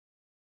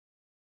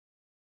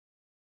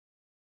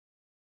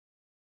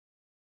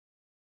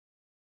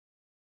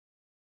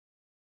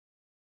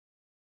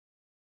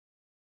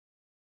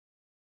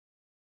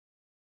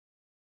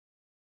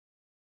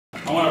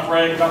I want to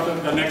brag about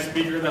the next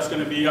speaker that's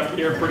going to be up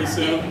here pretty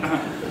soon.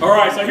 All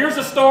right, so here's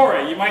the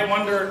story. You might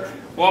wonder,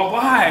 well,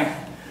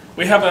 why?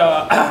 We have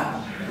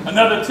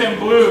another Tim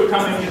Ballew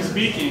coming and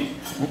speaking.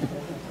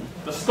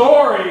 The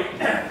story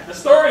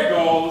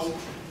goes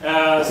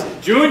as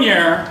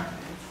Junior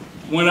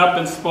went up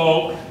and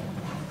spoke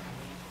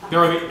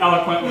very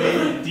eloquently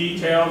and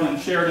detailed and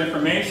shared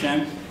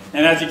information,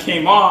 and as he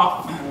came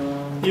off,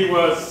 he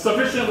was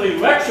sufficiently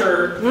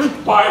lectured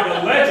by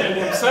the legend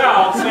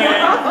himself, saying,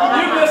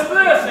 you missed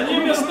this and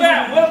you missed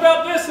that, what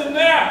about this and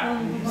that?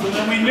 So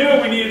then we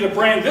knew we needed to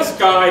bring this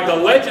guy, the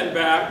legend,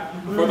 back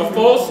for the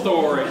full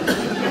story,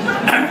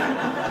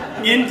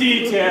 in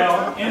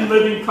detail, in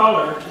living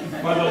color,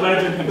 by the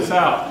legend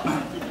himself.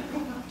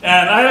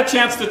 And I had a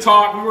chance to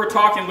talk, we were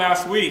talking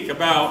last week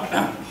about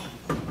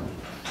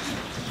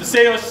the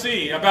Salish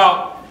Sea,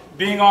 about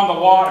being on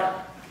the water,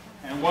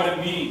 and what it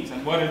means,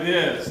 and what it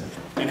is,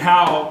 and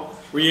how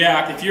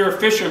react. If you're a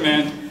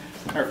fisherman,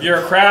 or if you're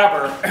a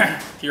crabber,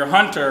 if you're a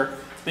hunter,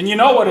 then you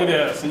know what it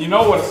is, and you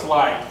know what it's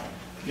like,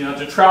 you know,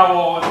 to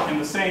travel in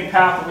the same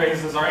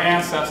pathways as our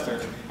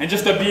ancestors, and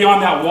just to be on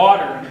that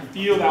water, and to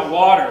feel that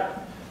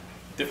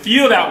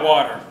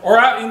water, or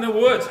out in the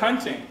woods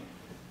hunting,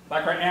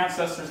 like our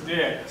ancestors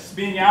did, just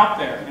being out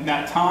there in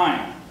that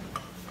time,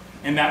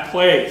 in that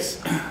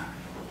place.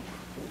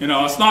 You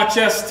know, it's not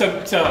just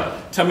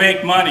to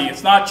make money.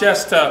 It's not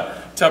just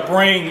to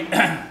bring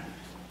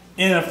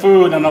in a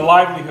food and a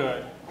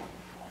livelihood,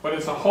 but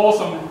it's a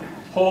wholesome,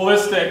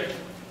 holistic,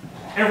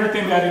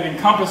 everything that it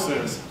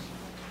encompasses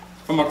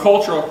from a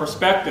cultural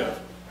perspective.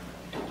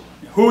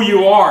 Who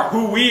you are,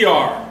 who we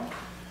are,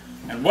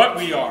 and what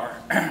we are.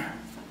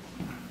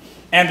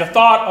 And the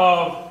thought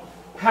of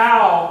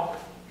how,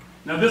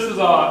 now this is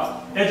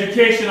an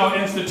educational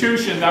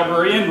institution that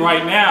we're in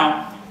right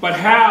now, but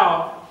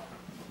how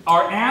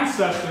our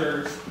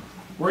ancestors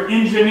were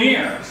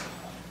engineers.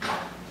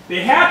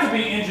 They had to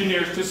be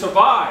engineers to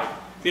survive.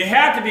 They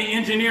had to be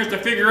engineers to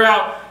figure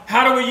out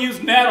how do we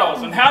use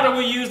metals, and how do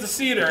we use the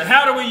cedar, and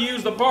how do we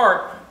use the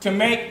bark to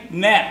make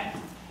net.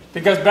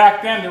 Because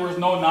back then there was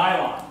no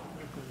nylon.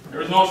 There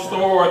was no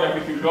store that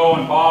we could go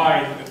and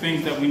buy the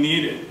things that we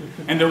needed.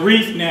 And the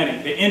reef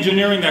netting, the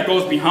engineering that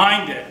goes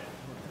behind it,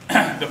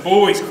 the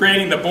buoys,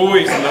 creating the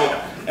buoys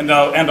and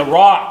the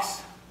rocks.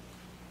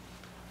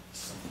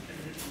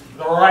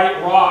 The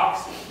right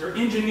rocks. They're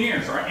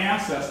engineers, our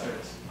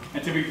ancestors,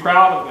 and to be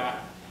proud of that,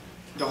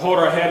 to hold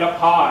our head up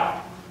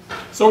high.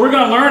 So we're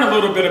going to learn a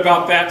little bit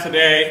about that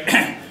today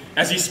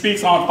as he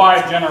speaks on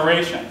 5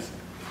 generations.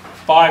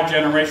 5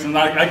 generations.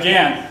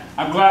 Again,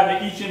 I'm glad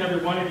that each and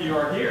every one of you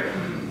are here.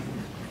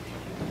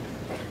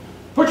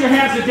 Put your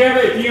hands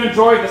together if you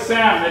enjoyed the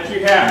sound that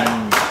you had.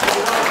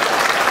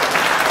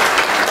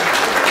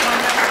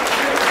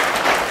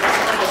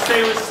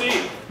 Salish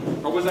Sea,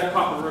 or was that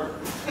Copper River?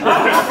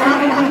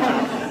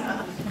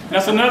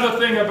 That's another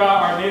thing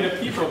about our native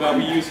people, that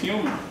we use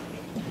humor.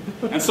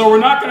 And so we're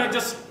not going to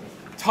just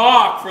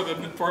talk for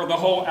the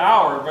whole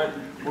hour, but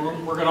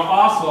we're going to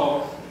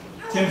also,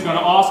 Tim's going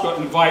to also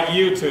invite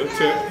you to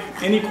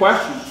any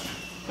questions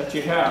that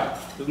you have.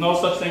 There's no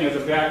such thing as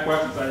a bad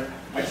question.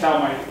 I tell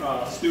my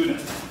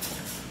students,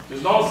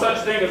 there's no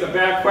such thing as a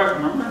bad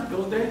question. Remember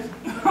those days?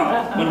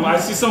 When I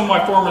see some of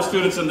my former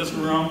students in this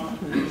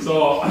room,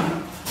 so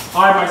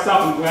I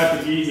myself am glad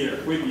to be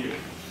here with you.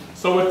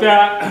 So with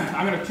that,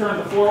 I'm going to turn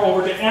the floor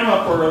over to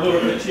Emma for a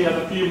little bit. She has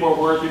a few more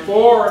words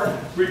before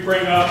we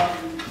bring up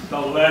the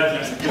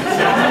legend.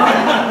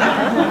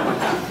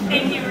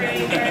 Thank you,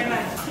 Ray, very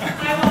much.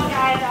 I won't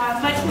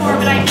add much more,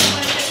 but I just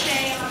wanted to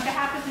say on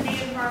behalf of the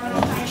Native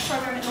Environmental Science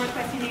Program at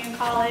Northwest Indian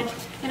College,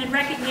 and in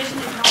recognition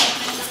and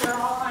acknowledgement that we're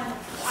all on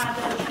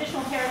the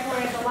traditional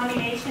territory of the Lummi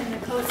Nation,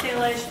 the Coast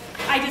Salish,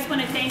 I just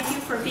want to thank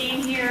you for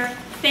being here.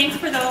 Thanks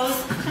for those.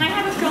 Can I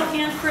have a show of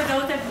hands for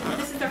those that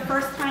this is their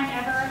first time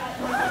ever at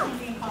Northwest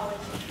Indian College?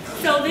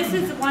 So this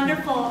is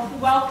wonderful.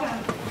 Welcome.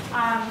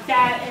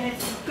 And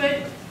it's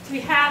good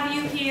to have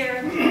you here.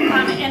 And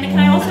can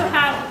I also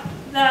have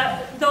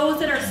those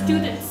that are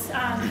students?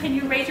 Can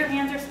you raise your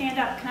hands or stand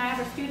up? Can I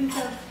have a student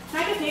of,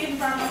 can I get Native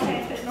Environmental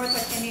Science at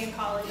Northwest Indian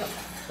College?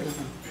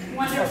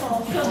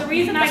 Wonderful. So the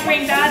reason I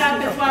bring that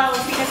up as well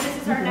is because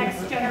this is our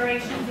next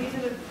generation. These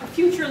are the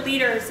future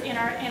leaders in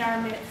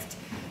our midst.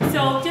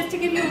 So just to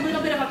give you a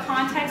little bit of a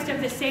context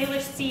of the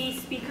Salish Sea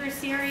Speaker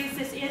Series,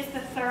 this is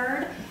the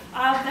 3rd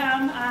of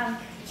them.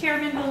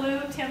 Chairman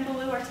Ballew, Tim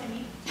Ballew, or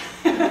Timmy,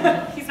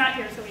 he's not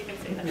here so we can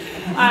say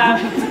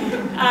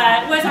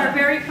that, was our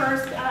very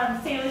first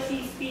Salish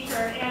Sea speaker,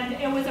 and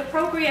it was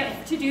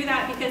appropriate to do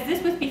that because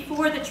this was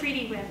before the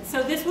treaty win.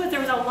 So there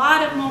was a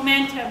lot of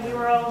momentum. We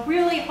were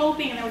really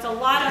hoping, and there was a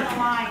lot on the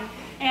line.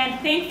 And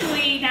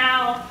thankfully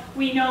now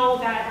we know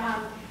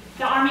that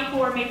the Army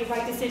Corps made the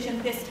right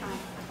decision this time,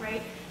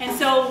 right? And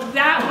so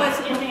that was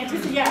in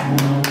anticipation. Yeah.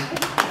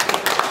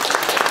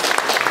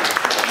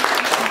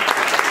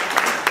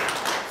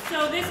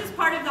 So this is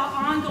part of the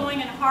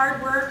ongoing and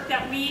hard work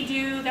that we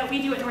do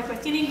at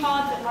Northwest Indian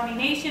College, that Lummi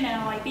Nation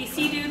and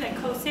LIBC do, that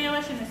Coast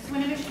Salish and the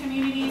Swinomish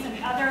communities and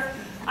the other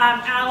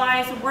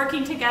allies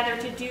working together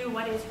to do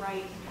what is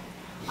right.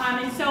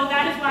 And so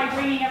that is why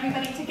bringing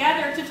everybody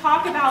together to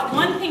talk about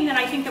one thing that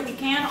I think that we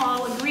can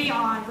all agree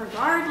on,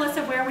 regardless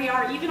of where we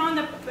are, even on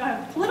the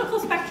political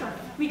spectrum,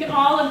 we can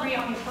all agree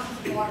on the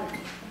importance of water.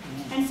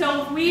 And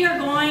so if we are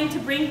going to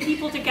bring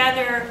people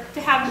together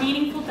to have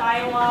meaningful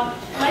dialogue,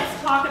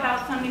 let's talk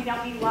about something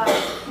that we love.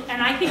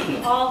 And I think we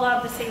all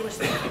love the Salish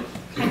Sea.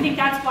 I think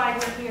that's why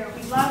we're here.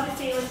 We love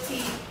the Salish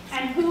Sea.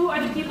 And who are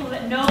the people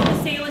that know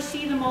the Salish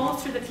Sea the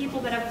most? Are the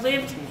people that have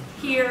lived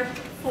here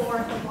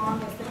for the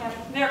longest.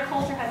 Their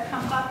culture has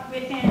come up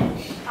within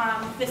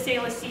the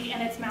Salish Sea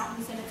and its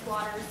mountains and its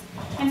waters.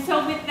 And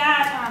so with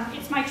that,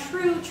 it's my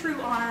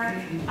true honor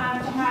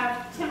to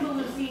have Tim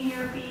Ballew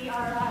Sr. be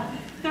our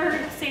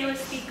third Salish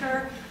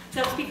speaker.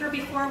 The speaker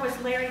before was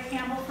Larry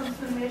Campbell from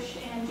Salish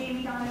and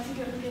Jamie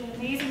Donahue, who did an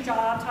amazing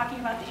job talking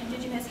about the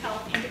Indigenous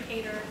Health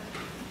Indicator.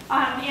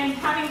 And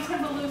having Tim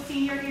Ballew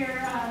Sr.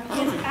 here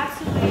is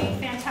absolutely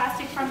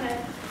fantastic from the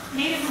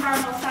Native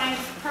Environmental Science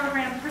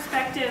program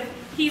perspective.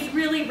 He's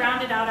really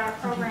rounded out our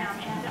program,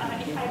 and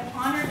I'm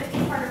honored that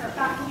he's part of our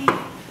faculty.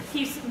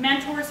 He's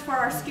mentors for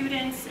our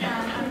students,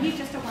 and he's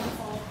just a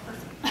wonderful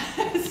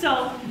person.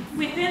 So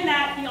within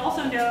that, he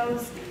also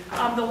knows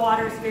the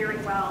waters very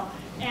well,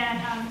 and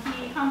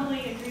he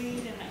humbly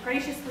agreed and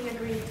graciously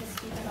agreed to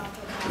speak about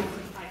the waters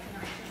of 5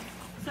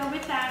 generations. So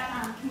with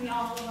that, can we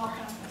all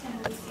welcome Tim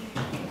Ballew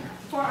Sr.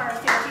 for our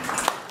Salish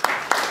Sea.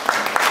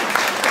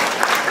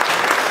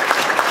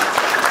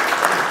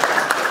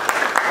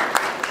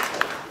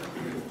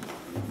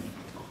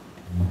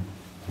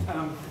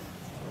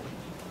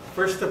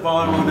 First of all,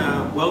 I want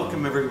to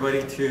welcome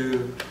everybody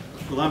to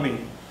Lummi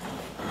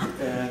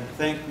and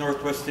thank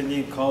Northwest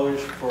Indian College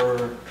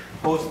for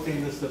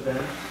hosting this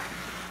event.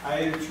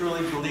 I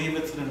truly believe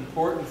it's an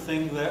important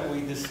thing that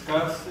we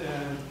discuss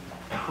and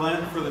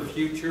plan for the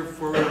future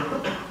for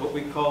what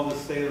we call the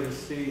Salish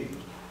Sea.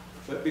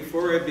 But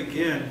before I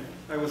begin,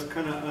 I was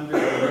kind of under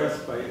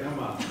duress by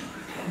Emma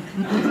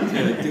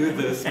to do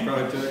this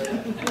project.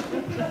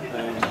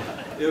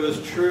 It was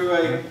true,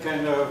 I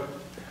kind of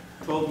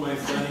told my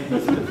son he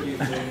missed a few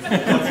things.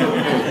 That's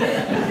okay.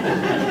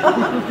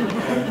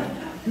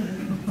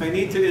 I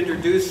need to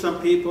introduce some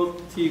people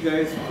to you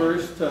guys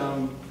first.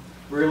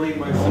 Really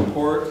my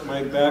support,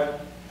 my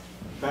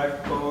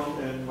backbone,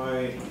 and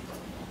my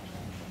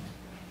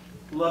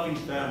loving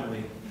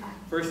family.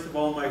 First of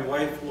all, my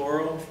wife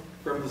Laurel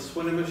from the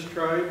Swinomish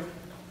tribe.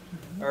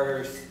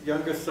 Our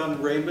youngest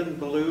son Raymond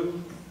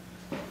Ballew.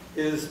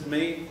 His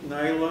mate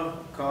Nyla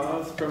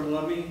Cause from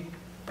Lummi.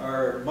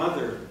 Our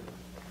mother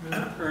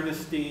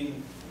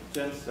Ernestine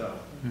Jensa,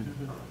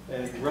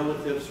 and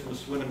relatives from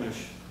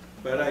Swinomish.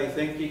 But I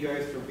thank you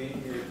guys for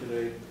being here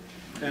today.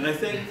 And I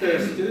thank the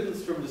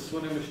students from the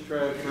Swinomish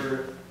tribe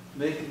for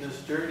making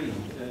this journey,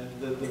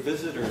 and the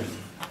visitors.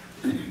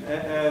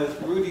 As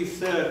Rudy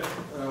said,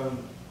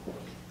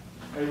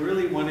 I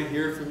really want to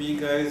hear from you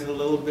guys a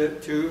little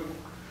bit too.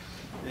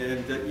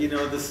 And you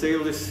know, the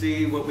Salish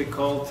Sea, what we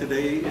call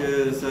today,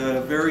 is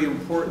a very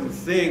important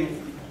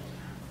thing,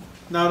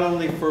 not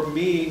only for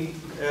me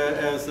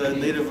as a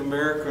Native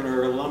American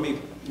or a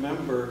Lummi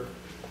member,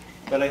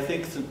 but I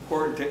think it's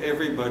important to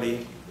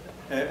everybody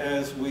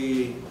as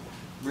we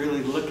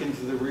really look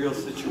into the real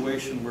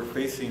situation we're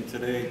facing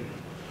today.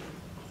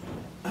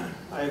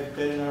 I've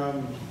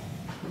been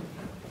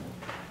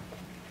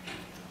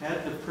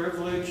had the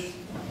privilege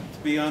to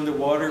be on the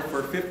water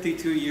for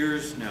 52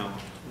 years now.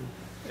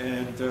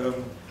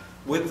 And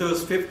with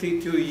those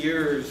 52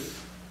 years,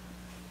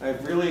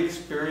 I've really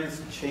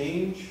experienced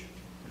change.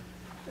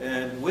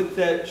 And with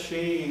that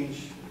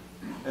change,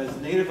 as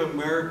Native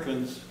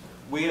Americans,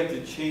 we had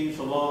to change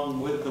along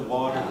with the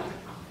water.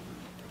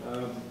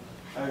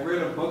 I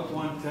read a book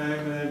one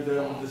time, and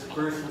this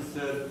person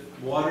said,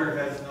 water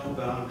has no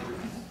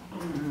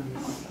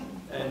boundaries.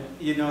 And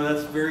you know,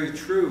 that's very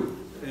true.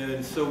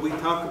 And so we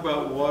talk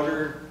about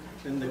water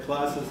in the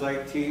classes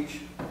I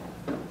teach,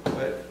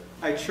 but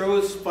I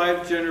chose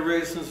 5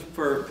 generations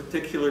for a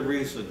particular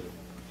reason.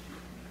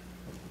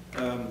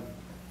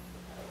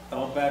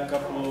 I'll back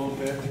up a little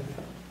bit,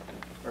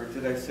 or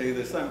did I say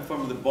this? I'm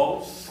from the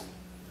Ballew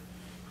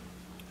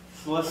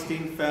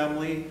Celestine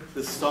family,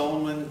 the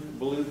Solomon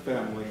Ballew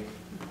family.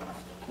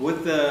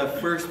 With the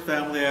first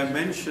family I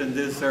mentioned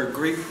is our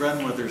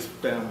great-grandmother's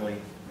family,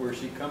 where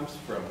she comes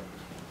from.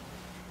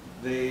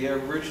 They are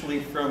originally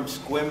from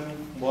Sequim,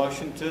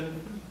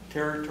 Washington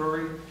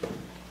territory,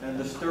 and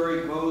the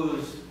story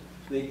goes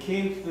they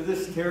came to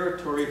this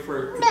territory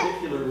for a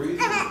particular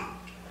reason.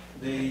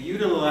 They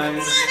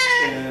utilized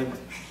and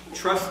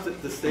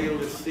trusted the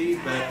Salish Sea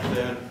back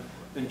then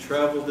and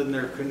traveled in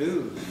their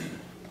canoes.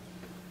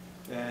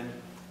 And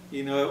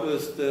you know, it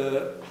was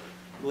the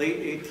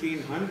late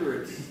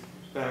 1800s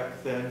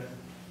back then,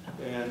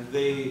 and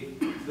they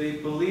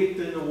believed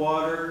in the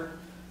water.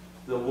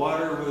 The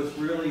water was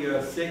really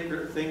a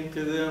sacred thing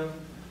to them.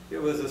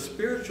 It was a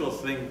spiritual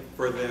thing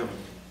for them.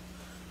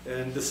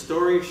 And the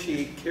story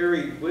she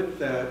carried with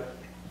that,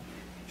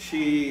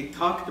 she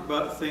talked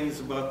about things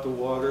about the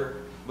water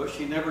but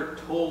she never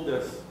told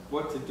us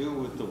what to do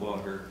with the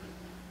water.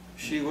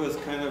 She was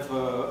kind of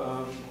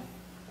a,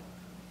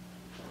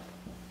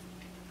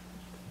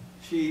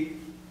 she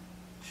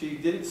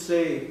didn't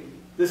say,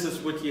 this is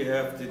what you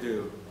have to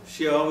do.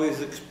 She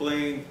always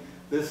explained,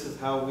 this is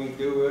how we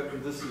do it,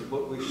 and this is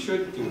what we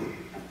should do.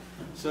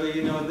 So,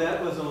 you know,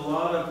 that was a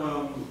lot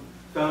of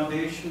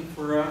foundation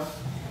for us.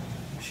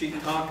 She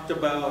talked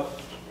about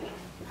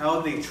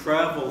how they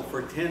traveled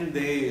for 10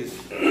 days,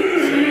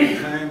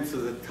 7 times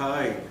of the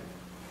tide.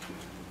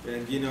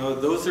 And, you know,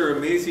 those are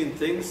amazing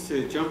things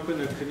to jump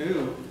in a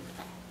canoe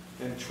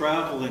and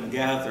travel and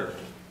gather.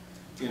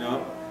 You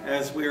know,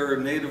 as we are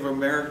Native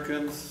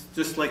Americans,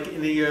 just like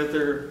any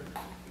other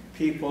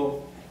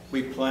people,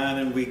 we plan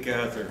and we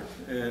gather.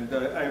 And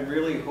I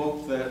really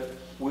hope that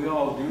we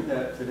all do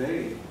that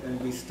today, and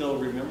we still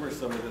remember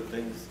some of the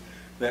things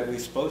that we're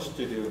supposed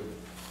to do.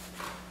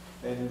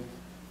 And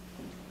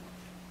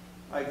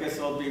I guess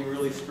I'll be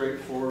really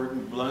straightforward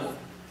and blunt.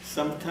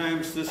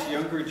 Sometimes this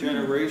younger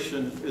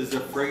generation is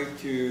afraid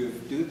to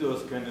do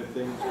those kind of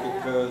things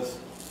because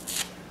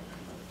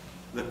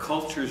the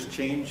culture's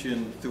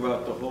changing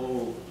throughout the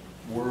whole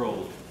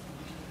world.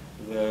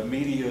 The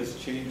media is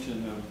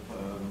changing.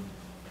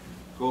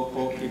 Go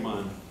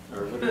Pokemon,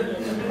 or whatever.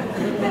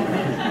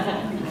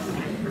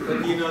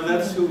 But you know,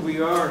 that's who we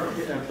are.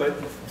 But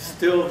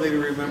still, they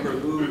remember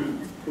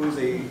who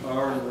they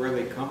are and where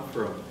they come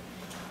from.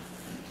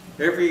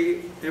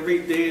 Every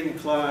day in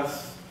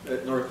class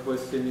at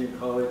Northwest Indian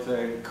College,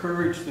 I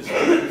encourage the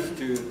students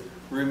to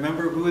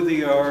remember who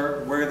they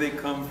are, where they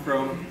come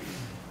from,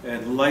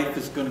 and life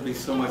is going to be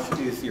so much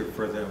easier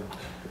for them.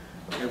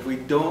 If we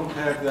don't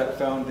have that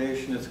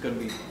foundation, it's going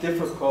to be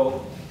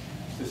difficult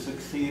to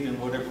succeed in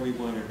whatever we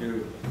want to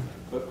do.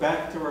 But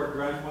back to our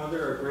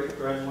grandmother, our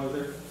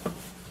great-grandmother,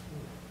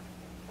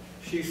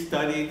 she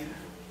studied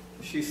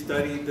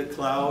the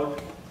cloud,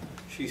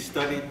 she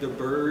studied the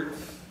birds,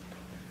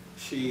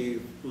 she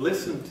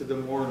listened to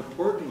them more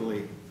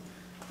importantly,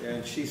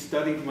 and she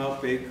studied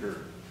Mount Baker.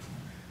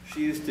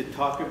 She used to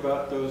talk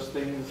about those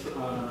things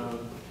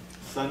on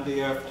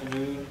Sunday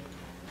afternoon.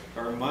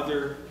 Our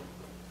mother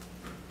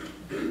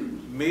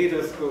made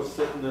us go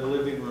sit in the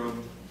living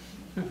room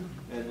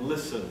and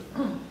listen.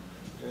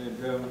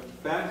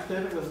 And back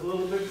then it was a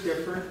little bit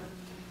different.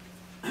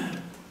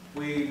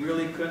 We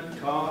really couldn't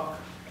talk.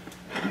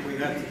 We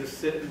had to just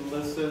sit and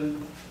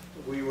listen.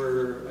 We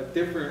were a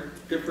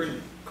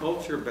different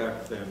culture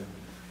back then,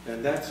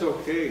 and that's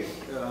okay.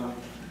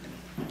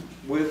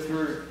 With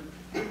her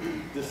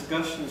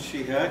discussions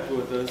she had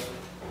with us,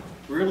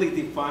 really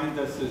defined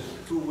us as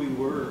who we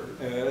were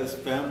as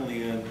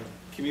family and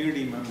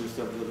community members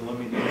of the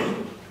Lummi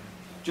Nation.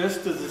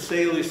 Just as the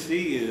Salish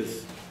Sea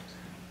is,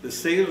 the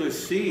Salish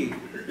Sea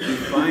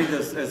defined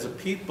us as a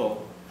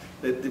people.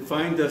 It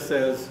defined us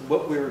as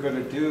what we were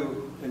going to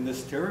do in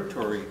this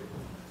territory.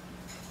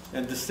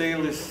 And the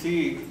Salish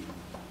Sea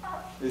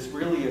is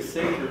really a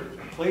sacred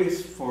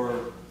place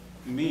for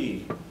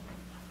me.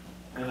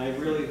 And I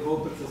really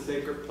hope it's a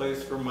sacred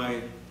place for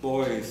my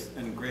boys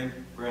and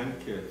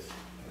grandkids.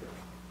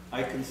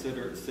 I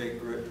consider it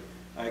sacred.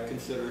 I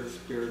consider it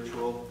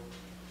spiritual.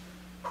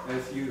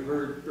 As you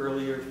heard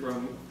earlier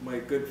from my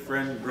good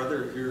friend,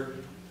 brother here,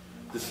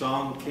 the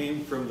song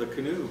came from the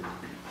canoe.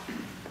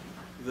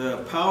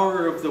 The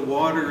power of the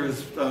water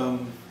is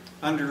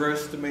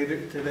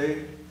underestimated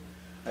today.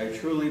 I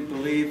truly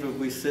believe if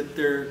we sit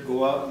there,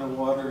 go out in the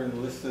water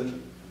and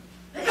listen,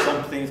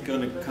 something's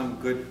going to come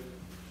good.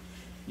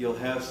 You'll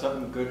have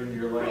something good in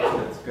your life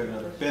that's going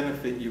to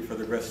benefit you for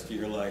the rest of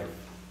your life.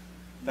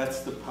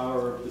 That's the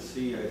power of the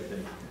sea, I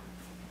think.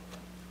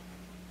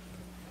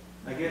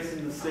 I guess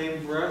in the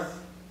same breath,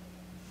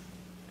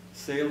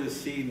 Salish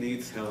Sea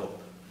needs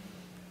help.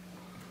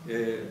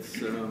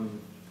 It's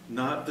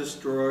not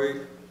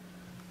destroyed.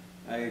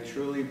 I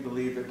truly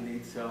believe it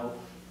needs help.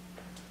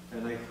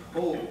 And I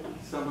hope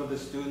some of the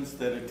students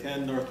that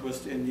attend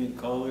Northwest Indian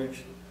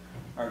College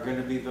are going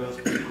to be those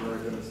people who are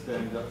going to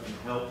stand up and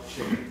help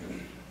change.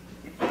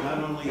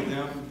 Not only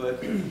them,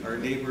 but our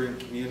neighboring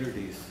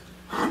communities.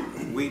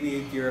 We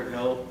need your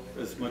help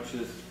as much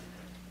as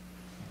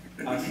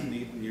us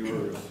needing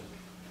yours.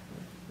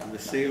 And the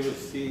Salish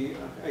Sea,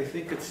 I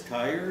think it's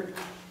tired.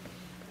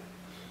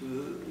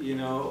 You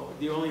know,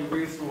 the only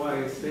reason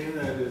why I say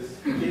that is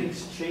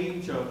things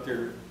change out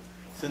there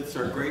since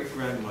our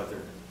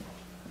great-grandmother.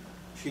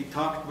 She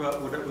talked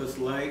about what it was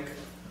like,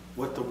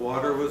 what the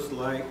water was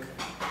like,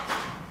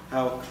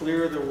 how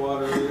clear the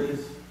water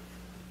is,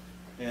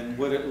 and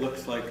what it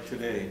looks like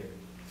today.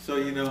 So,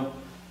 you know,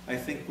 I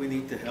think we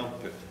need to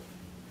help it.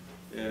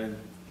 And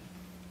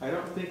I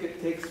don't think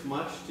it takes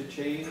much to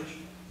change,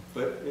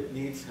 but it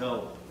needs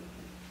help.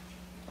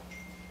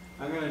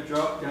 I'm going to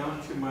drop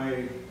down to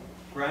my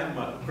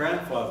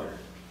grandfather,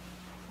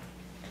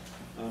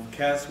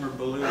 Casimir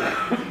Ballew.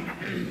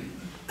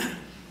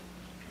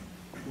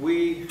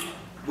 We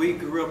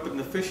grew up in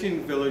the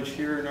fishing village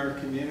here in our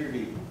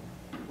community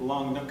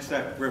along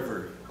Nooksack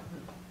River.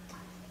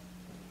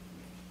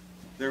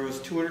 There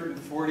was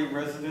 240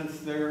 residents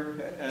there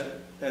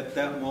at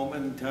that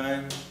moment in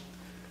time.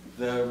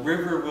 the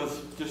river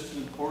was just as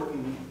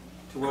important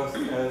to us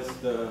as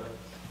the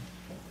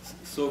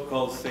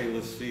so-called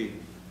Salish Sea.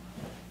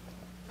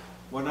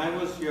 When I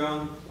was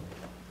young,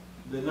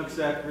 the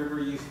Nooksack River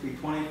used to be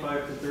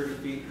 25 to 30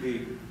 feet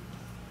deep.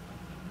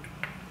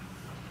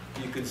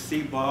 You could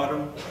see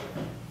bottom.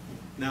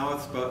 Now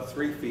it's about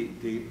 3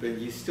 feet deep, and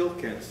you still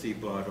can't see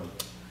bottom.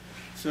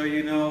 So,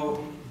 you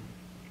know,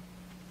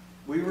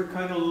 we were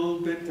kind of a little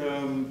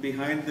bit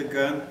behind the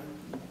gun.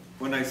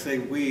 When I say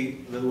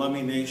we, the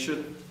Lummi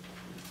Nation,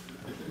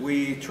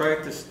 we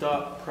tried to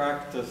stop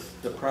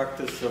the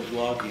practice of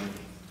logging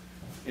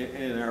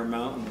in our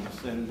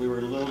mountains, and we were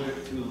a little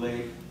bit too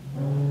late.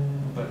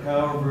 But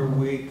however,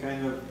 we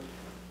kind of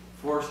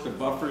forced a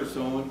buffer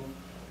zone.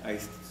 I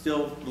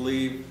still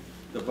believe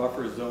the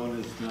buffer zone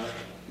is not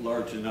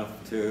large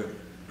enough to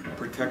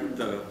protect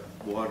the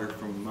water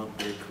from Mount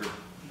Baker.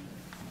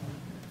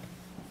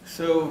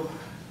 So,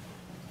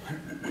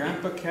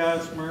 Grandpa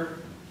Casimir,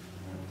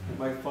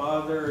 my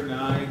father and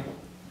I,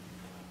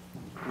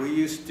 we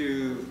used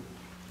to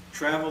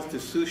travel to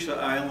Susha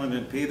Island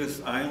and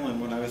Paytas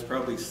Island when I was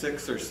probably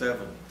 6 or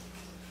 7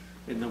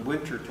 in the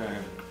winter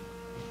time.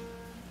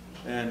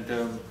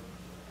 And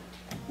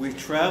we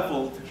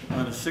traveled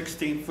on a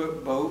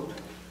 16-foot boat,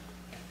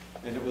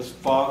 and it was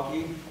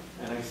foggy,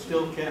 and I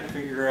still can't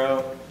figure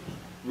out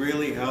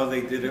really how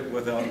they did it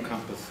without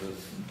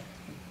compasses.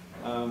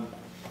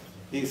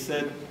 He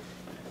said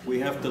we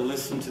have to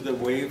listen to the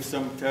waves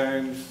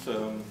sometimes,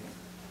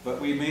 but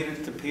we made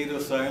it to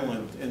Paytas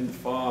Island in the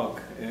fog,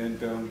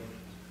 and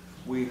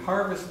we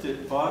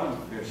harvested bottom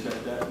fish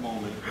at that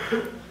moment.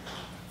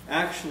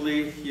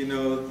 Actually, you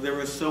know, there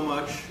was so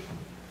much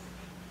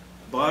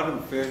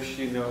bottom fish,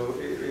 you know,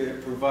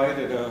 it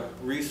provided a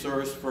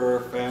resource for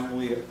our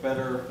family, it fed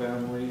our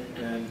family,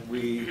 and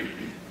we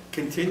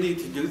continued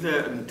to do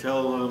that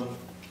until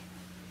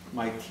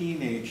my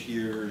teenage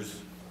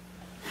years.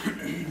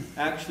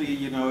 Actually,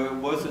 you know, it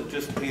wasn't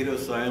just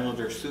Paytas Island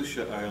or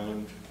Susha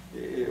Island.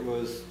 It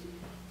was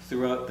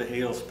throughout the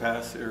Hales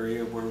Pass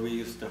area where we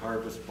used to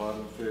harvest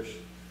bottom fish.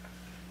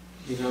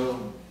 You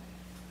know,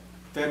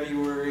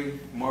 February,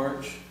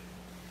 March,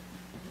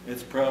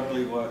 it's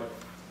probably, what,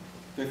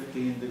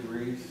 15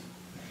 degrees.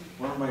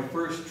 One of my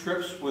first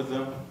trips with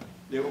them,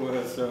 it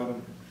was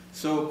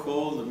so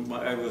cold and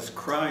I was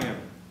crying.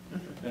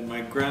 And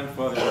my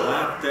grandfather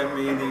laughed at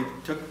me and he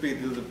took me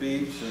to the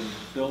beach and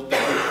built a big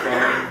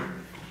fire.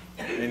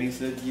 And he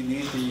said, you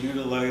need to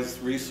utilize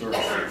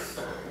resources.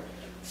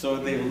 So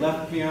they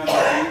left me on the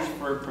beach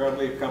for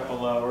probably a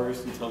couple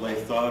hours until I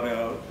thawed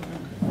out.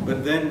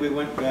 But then we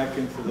went back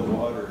into the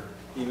water.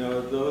 You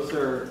know, those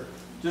are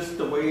just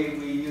the way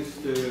we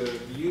used to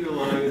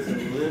utilize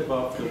and live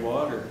off the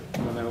water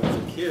when I was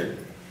a kid.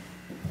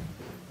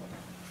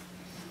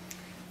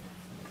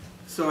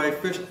 So I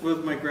fished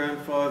with my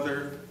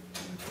grandfather,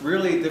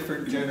 really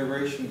different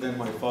generation than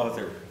my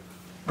father.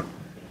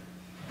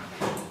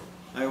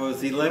 I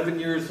was 11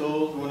 years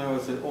old when I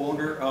was an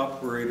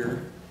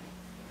owner-operator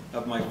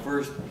of my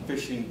first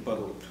fishing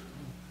boat.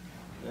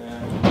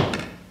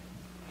 And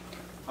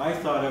I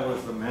thought I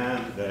was the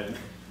man then.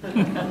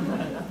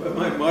 But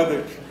my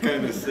mother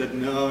kind of said,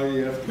 no,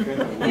 you have to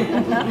kind of wait.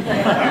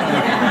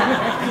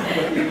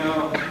 But you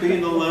know,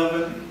 being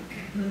 11,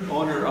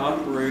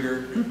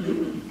 owner-operator,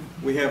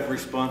 we have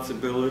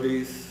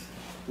responsibilities.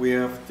 We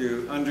have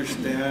to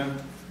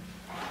understand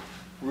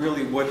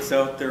really what's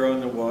out there on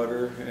the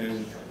water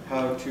and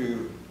how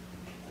to,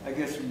 I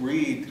guess,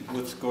 read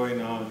what's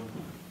going on.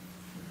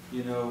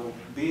 You know,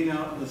 being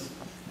out in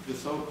the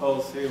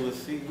so-called Salish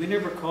Sea, we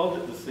never called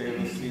it the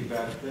Salish Sea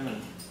back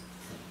then.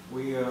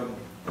 We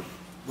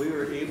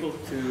were able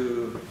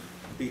to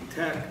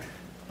detect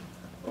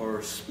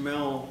or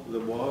smell the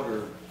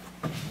water,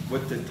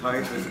 what the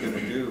tide was going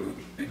to do,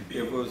 if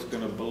it was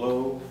going to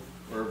blow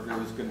or if there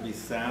was going to be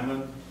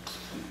salmon.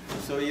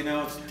 So, you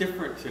know, it's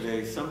different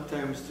today.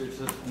 Sometimes there's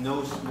just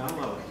no smell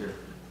out there.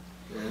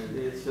 And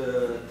it's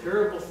a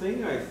terrible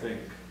thing, I think.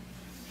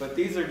 But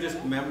these are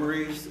just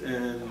memories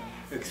and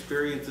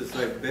experiences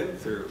I've been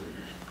through.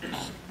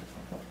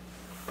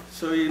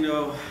 So, you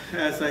know,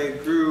 as I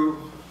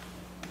grew,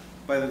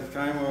 by the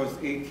time I was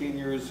 18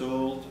 years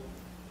old,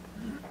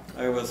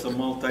 I was a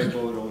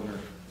multi-boat owner.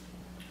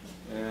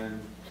 And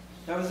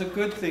that was a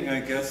good thing,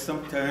 I guess,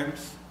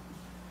 sometimes.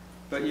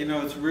 But, you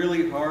know, it's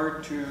really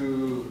hard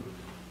to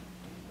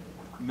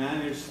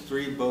manage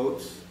 3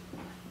 boats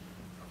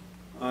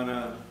on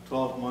a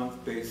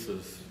 12-month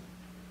basis.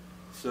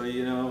 So,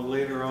 you know,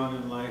 later on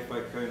in life,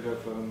 I kind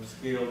of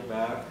scaled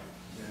back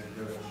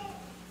and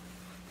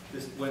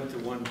just went to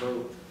 1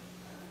 boat.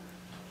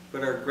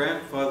 But our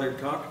grandfather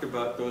talked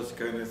about those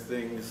kind of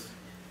things.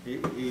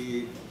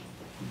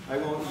 I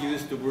won't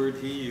use the word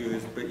he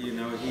used, but you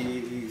know,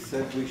 he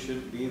said we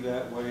shouldn't be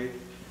that way.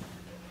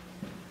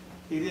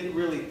 He didn't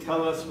really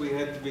tell us we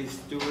had to be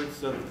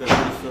stewards of the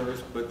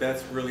resource, but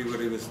that's really what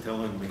he was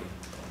telling me.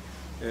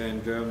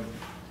 And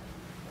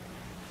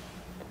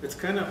it's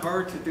kind of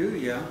hard to do,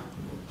 yeah,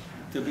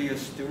 to be a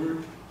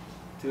steward,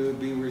 to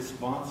be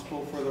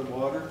responsible for the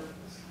water.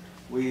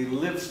 we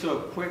live so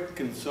quick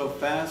and so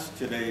fast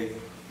today,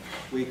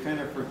 we kind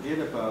of forget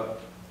about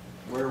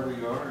where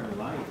we are in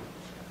life.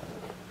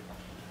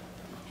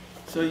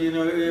 So, you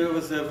know, it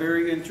was a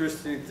very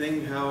interesting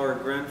thing how our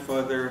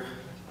grandfather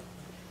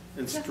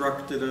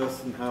instructed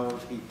us and how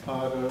he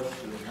taught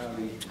us and how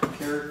he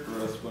cared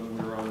for us when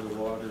we were on the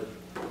water.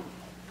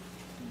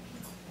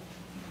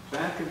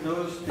 Back in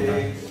those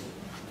days,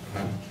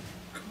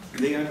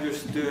 they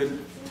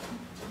understood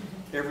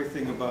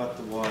everything about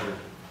the water.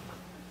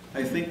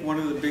 I think one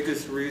of the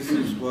biggest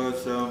reasons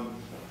was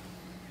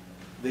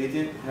they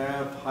didn't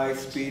have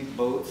high-speed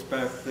boats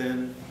back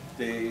then.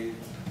 They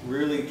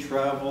really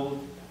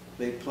traveled.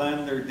 They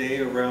planned their day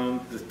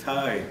around the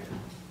tide.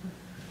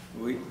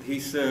 He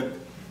said,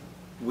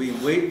 we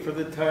wait for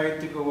the tide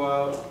to go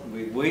out,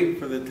 we wait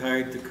for the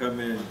tide to come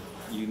in.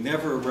 You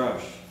never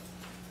rush.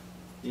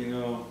 You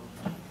know,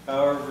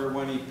 however,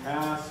 when he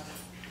passed,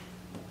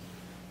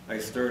 I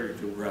started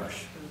to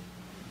rush.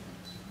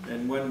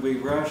 And when we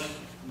rush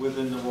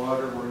within the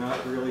water, we're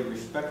not really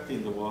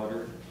respecting the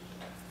water,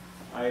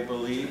 I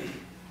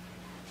believe.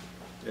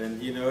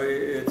 And you know,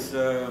 it's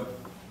a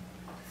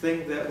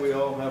thing that we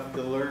all have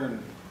to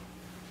learn.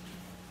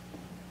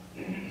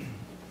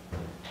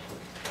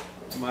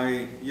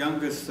 My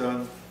youngest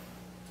son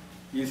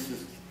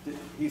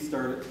he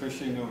started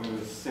fishing when he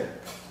was 6,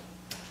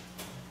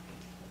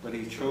 but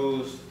he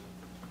chose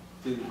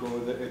to go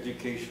the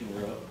education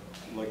route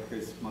like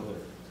his mother,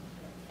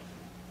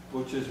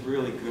 which is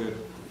really good.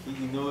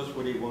 He knows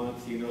what he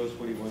wants. He knows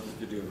what he wants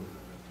to do.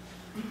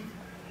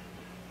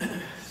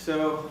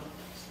 So,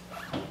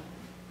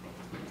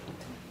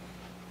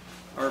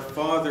 our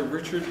father,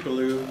 Richard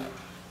Ballew,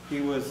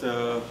 he was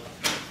a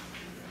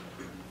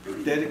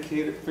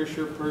dedicated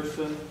fisher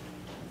person.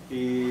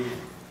 He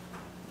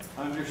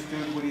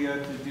understood what he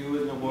had to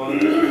do in the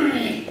water.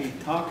 He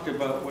talked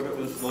about what it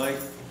was like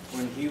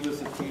when he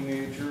was a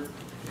teenager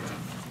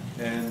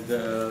and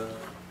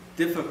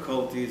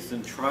difficulties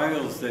and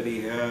trials that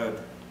he had.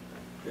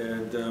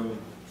 And,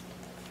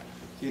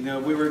 you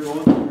know, we were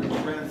going through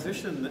a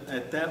transition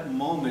at that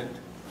moment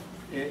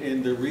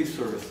in the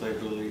resource, I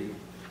believe.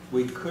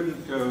 We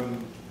couldn't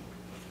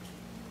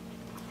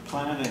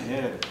plan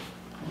ahead.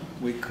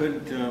 We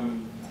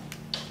couldn't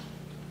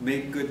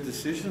make good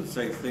decisions,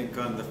 I think,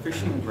 on the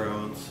fishing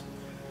grounds.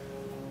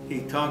 He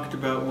talked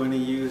about when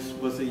he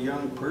was a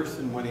young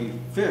person, when he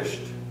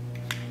fished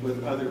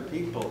with other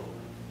people.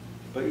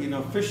 But, you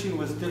know, fishing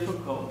was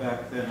difficult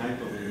back then, I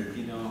believe.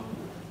 You know,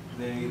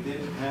 they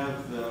didn't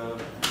have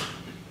the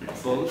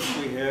boats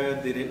we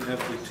had. They didn't have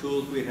the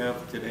tools we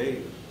have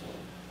today.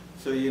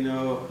 So, you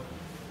know,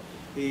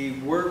 he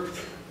worked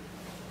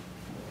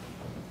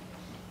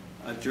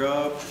a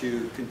job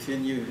to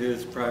continue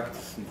his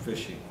practice in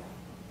fishing.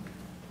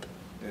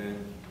 And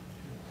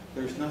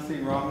there's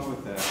nothing wrong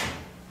with that.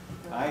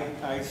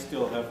 I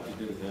still have to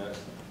do that.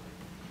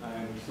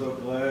 I'm so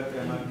glad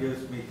Emma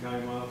gives me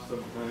time off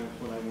sometimes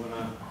when I want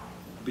to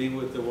be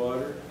with the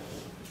water.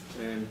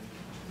 And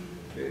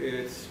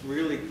it's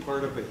really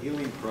part of a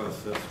healing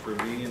process for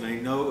me, and I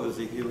know it was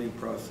a healing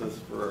process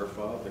for our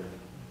father.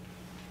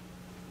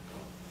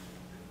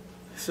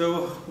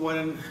 So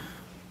when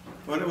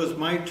it was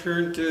my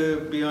turn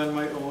to be on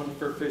my own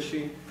for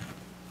fishing,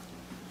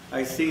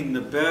 I seen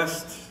the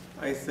best,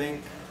 I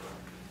think,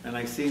 and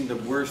I seen the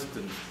worst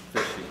in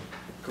fishing,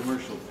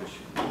 commercial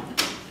fishing.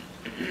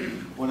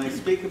 When I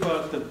speak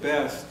about the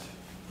best,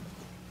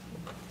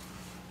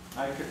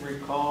 I can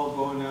recall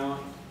going out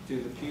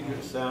to the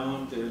Puget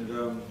Sound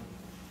and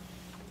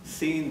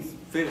seeing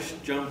fish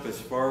jump as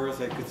far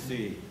as I could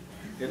see.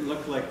 It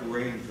looked like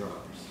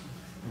raindrops.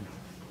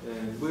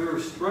 And we were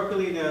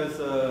struggling as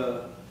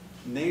a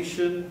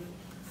nation,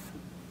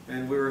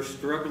 and we were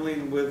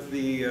struggling with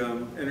the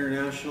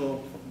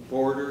international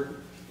border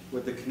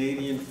with the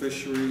Canadian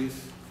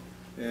fisheries,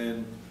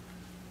 and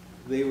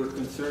they were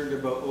concerned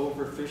about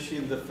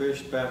overfishing the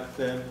fish back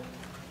then.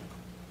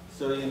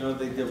 So, you know,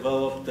 they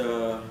developed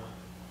a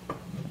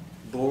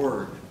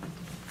board,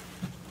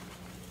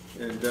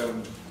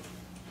 and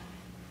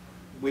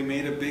we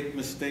made a big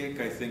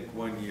mistake, I think,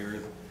 one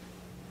year.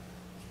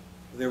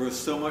 There was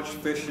so much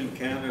fish in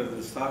Canada,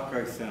 the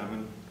sockeye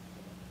salmon,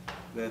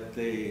 that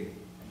they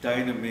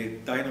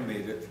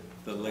dynamated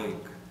the lake.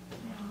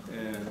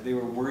 And they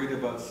were worried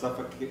about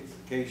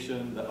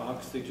suffocation, the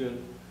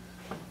oxygen.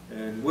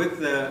 And with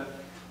that,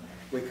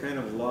 we kind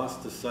of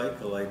lost the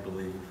cycle, I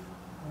believe,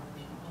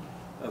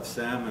 of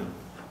salmon.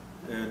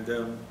 And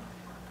a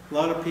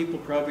lot of people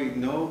probably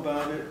know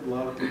about it, a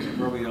lot of people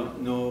probably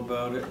don't know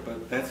about it,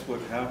 but that's what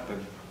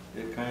happened.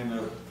 It kind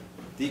of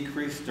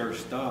decreased our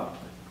stock.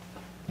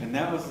 And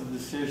that was a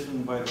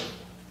decision by the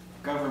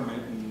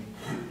government in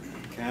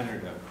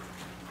Canada.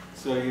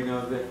 So, you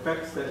know, the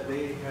effects that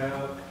they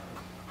have,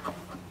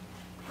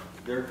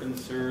 their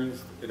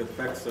concerns, it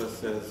affects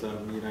us as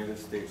United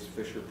States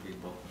fisher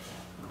people.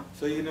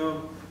 So, you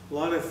know, a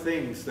lot of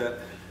things that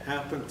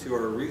happen to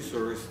our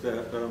resource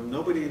that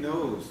nobody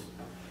knows.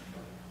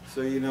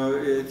 So, you know,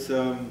 it's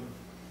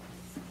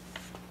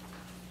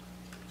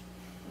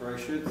or I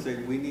should say,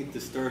 we need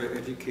to start an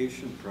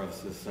education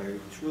process. I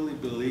truly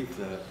believe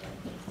that.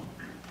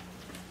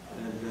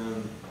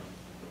 And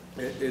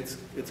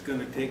it's going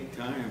to take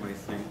time, I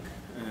think.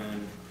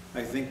 And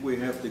I think we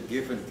have to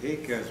give and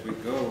take as we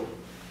go.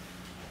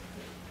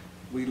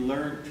 We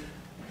learned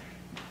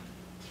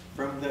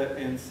from that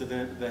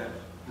incident that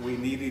we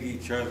needed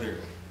each other.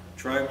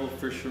 Tribal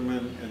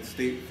fishermen and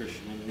state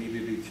fishermen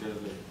needed each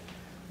other.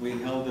 We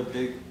held a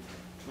big,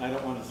 I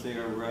don't want to say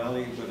a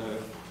rally, but a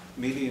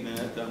meeting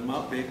at the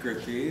Mount Baker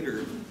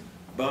Theater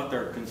about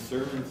our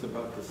concerns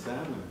about the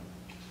salmon.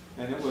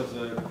 And it was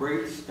a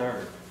great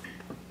start.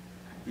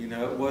 You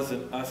know, it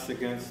wasn't us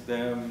against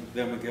them,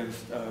 them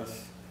against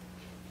us.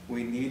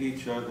 We need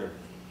each other.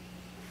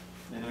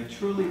 And I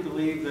truly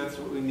believe that's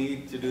what we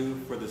need to do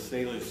for the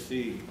Salish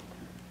Sea.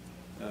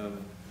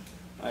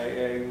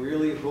 I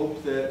really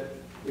hope that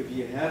if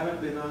you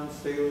haven't been on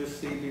Salish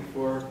Sea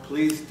before,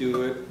 please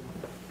do it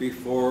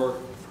before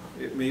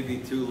it may be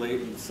too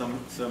late in some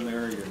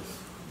areas.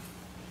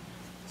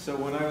 So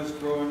when I was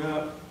growing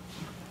up,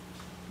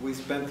 we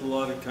spent a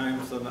lot of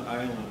times on the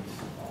islands.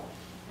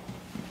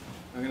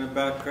 I'm going to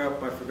back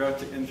up. I forgot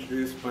to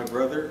introduce my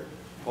brother,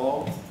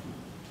 Paul.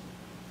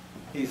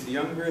 He's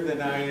younger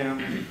than I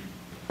am.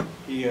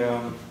 He,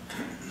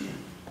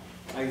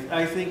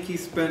 I think he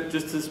spent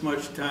just as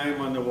much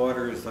time on the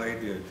water as I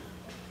did.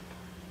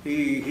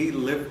 He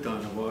lived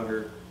on the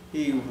water.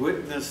 He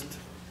witnessed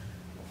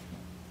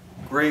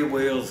gray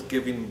whales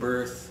giving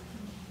birth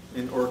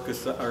in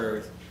Susha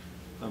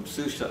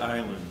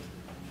Island.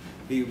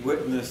 He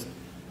witnessed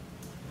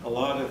a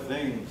lot of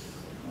things,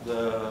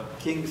 the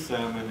king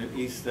salmon in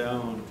East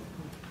Sound,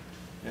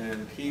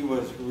 and he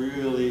was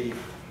really,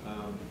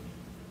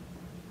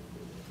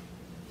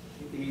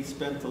 he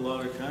spent a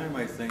lot of time,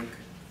 I think,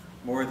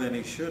 more than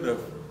he should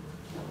have,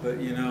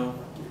 but you know,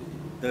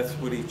 that's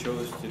what he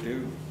chose to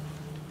do.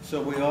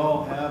 So we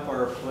all have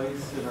our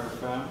place in our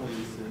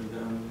families,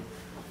 and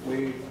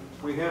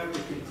we have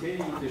to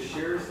continue to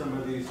share some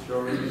of these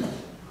stories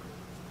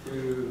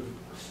to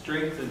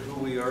strengthen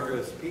who we are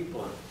as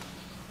people.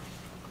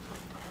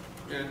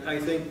 And I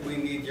think we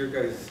need your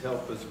guys'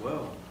 help as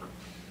well.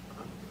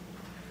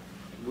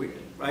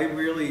 I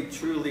really,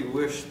 truly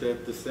wish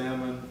that the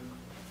salmon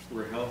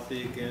were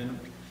healthy again,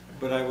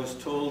 but I was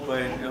told by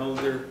an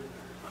elder,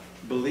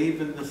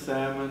 believe in the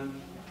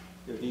salmon.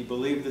 If you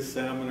believe the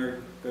salmon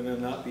are going to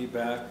not be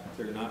back,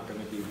 they're not going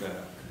to be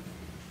back.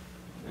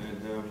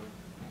 And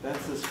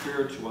that's the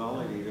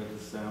spirituality of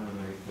the salmon,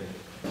 I think.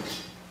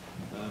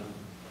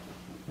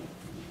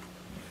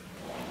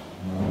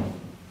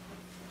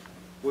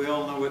 We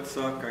all know what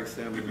sockeye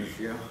salmon is,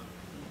 yeah?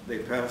 They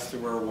pass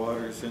through our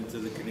waters into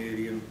the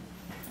Canadian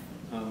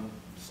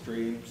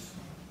streams.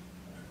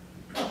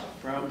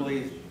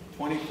 Probably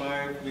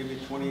 25, maybe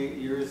 28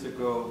 years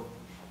ago,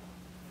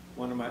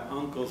 one of my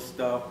uncles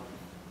stopped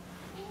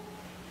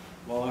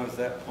while I was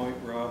at Point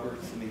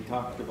Roberts, and he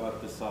talked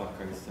about the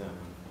sockeye salmon.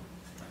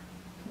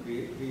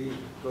 He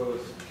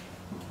goes,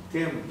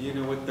 Tim, do you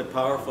know what the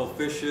powerful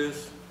fish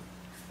is?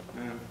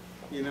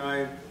 You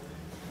know,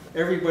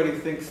 everybody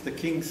thinks the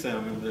king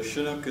salmon, the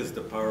Chinook, is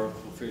the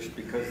powerful fish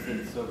because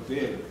it's so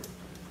big.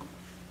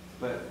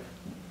 But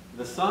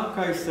the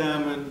sockeye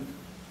salmon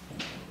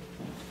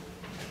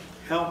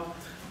helped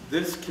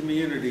this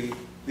community,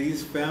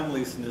 these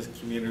families in this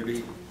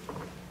community,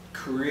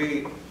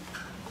 create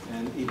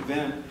and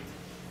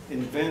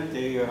invent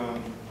a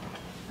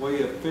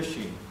way of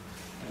fishing,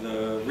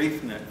 the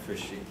reef net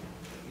fishing.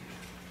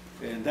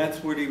 And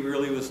that's what he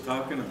really was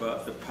talking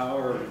about, the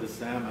power of the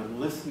salmon,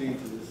 listening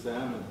to the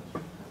salmon,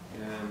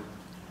 and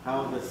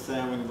how the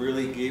salmon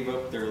really gave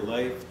up their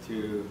life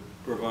to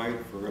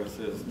provide for us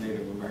as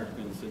Native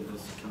Americans in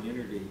this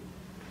community.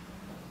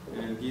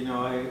 And you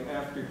know,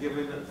 after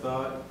giving it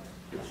thought,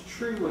 it's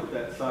true what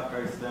that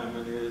sockeye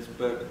salmon is,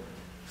 but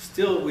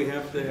still we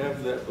have to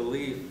have that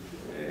belief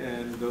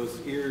and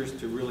those ears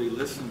to really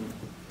listen.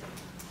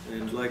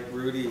 And like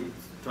Rudy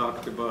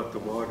talked about the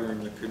water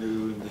and the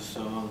canoe and the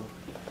song,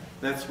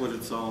 that's what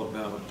it's all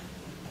about.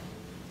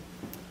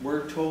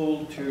 We're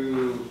told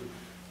to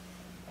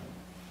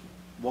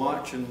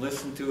watch and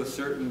listen to a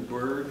certain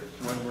bird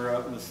when we're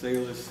out in the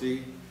Salish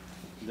Sea.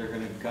 They're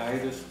going to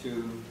guide us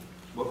to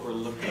what we're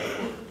looking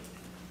for.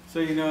 So,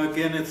 you know,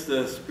 again, it's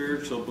the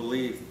spiritual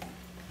belief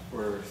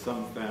for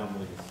some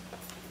families.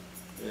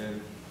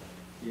 And,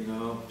 you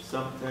know,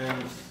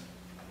 sometimes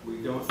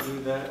we don't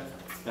do that.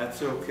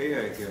 That's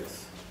okay, I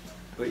guess.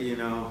 But, you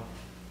know,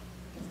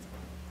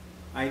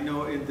 I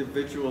know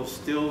individuals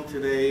still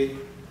today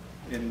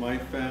in my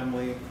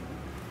family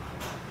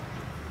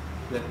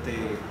that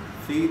they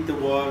feed the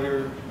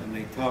water and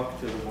they talk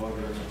to the water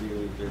on a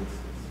daily basis.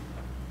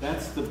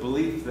 That's the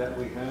belief that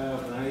we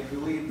have, and I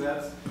believe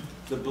that's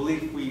the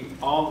belief we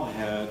all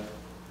had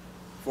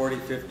 40,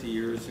 50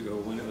 years ago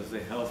when it was a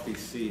healthy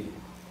sea.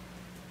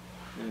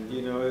 And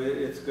you know,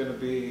 it's going to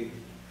be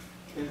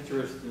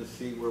interesting to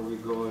see where we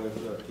go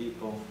as a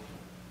people,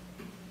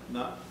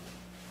 not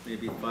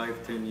maybe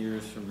 5, 10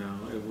 years from now,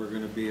 if we're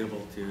going to be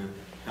able to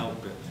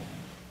help it.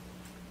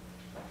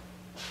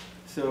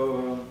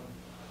 So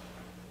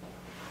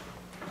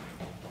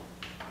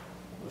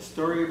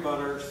story about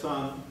our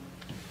son,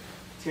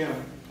 Tim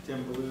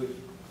Ballew,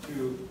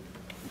 to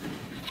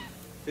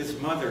his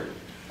mother.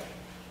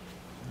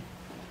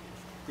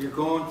 You're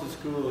going to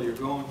school, you're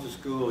going to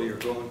school, you're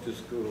going to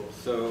school.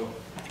 So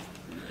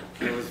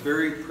I was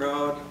very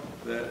proud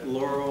that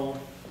Laurel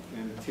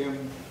and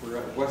Tim were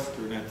at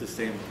Western at the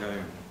same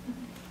time.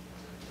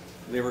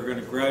 They were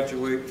going to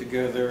graduate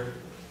together.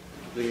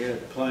 They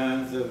had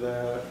plans of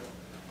that.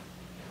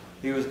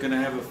 He was going to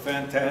have a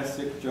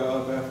fantastic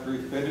job after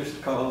he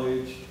finished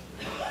college.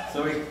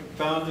 So he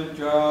found a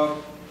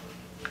job,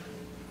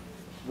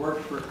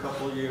 worked for a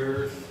couple of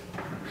years,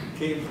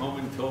 came home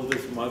and told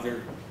his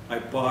mother, I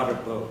bought a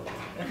boat.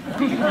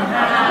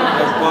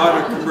 I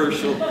bought a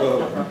commercial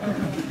boat.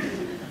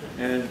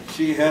 And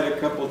she had a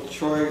couple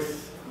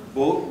choice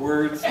boat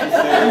words to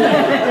say.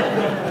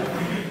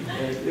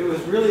 And it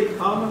was really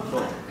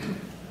comical.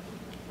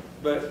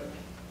 But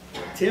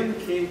Tim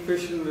came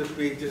fishing with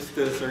me just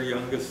as our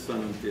youngest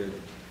son did.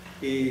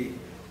 He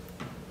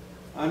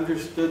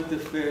understood the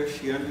fish,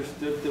 he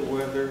understood the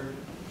weather.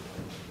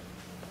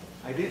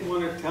 I didn't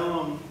want to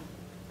tell him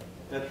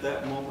at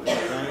that moment in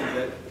time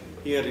that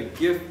he had a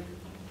gift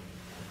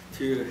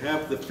to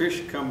have the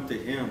fish come to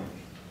him.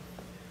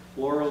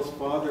 Laurel's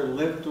father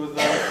lived with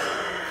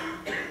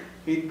us.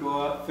 He'd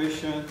go out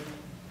fishing.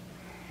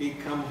 He'd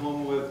come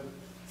home with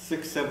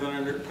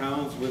 600-700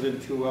 pounds within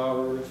 2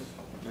 hours.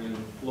 And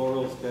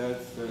Laurel's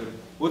dad said,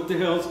 what the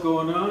hell's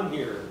going on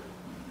here?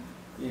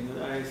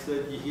 And I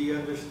said, he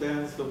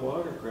understands the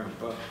water,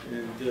 Grandpa.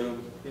 And,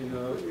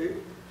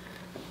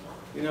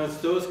 it's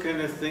those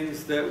kind of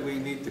things that we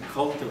need to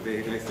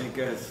cultivate, I think,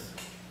 as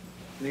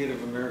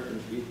Native American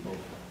people.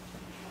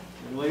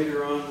 And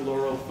later on,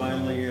 Laurel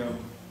finally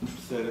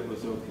said it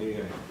was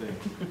okay, I think.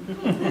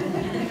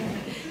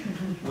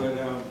 But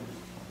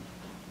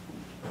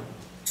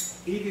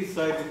he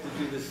decided to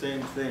do the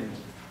same thing.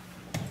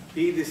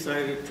 He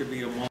decided to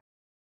be a mom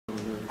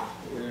owner.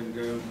 And,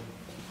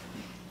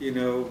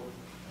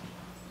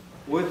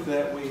 with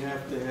that, we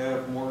have to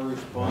have more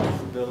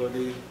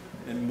responsibility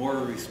and more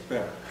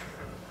respect.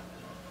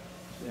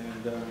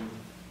 And a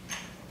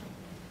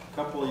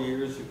couple of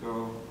years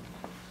ago,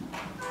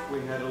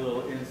 we had a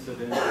little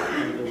incident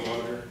in the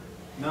water.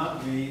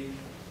 Not me.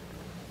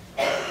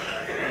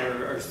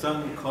 Our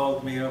son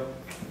called me up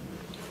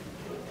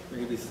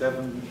maybe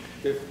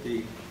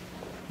 7:50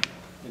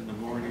 in the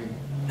morning,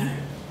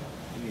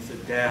 and he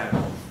said, Dad,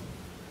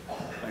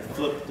 I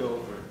flipped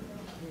over.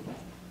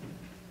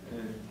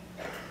 And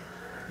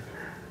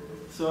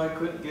so I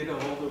couldn't get a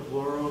hold of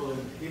Laurel,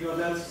 and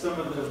that's some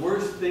of the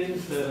worst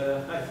things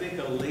that I think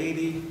a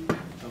lady,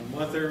 a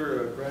mother,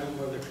 or a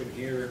grandmother could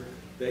hear,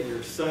 that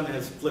your son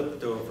has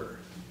flipped over.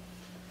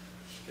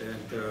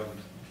 And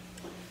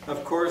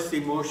of course,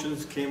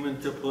 emotions came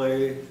into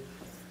play,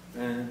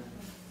 and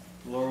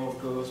Laurel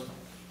goes,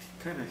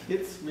 kind of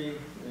hits me,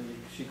 and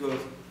she goes,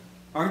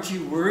 aren't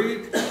you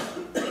worried?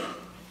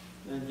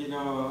 And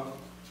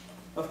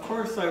of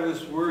course I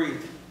was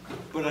worried,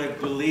 but I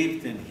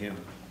believed in him.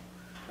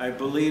 I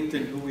believed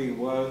in who he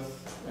was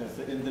as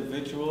an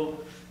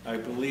individual. I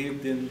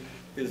believed in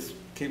his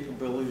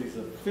capabilities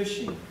of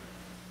fishing.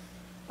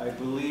 I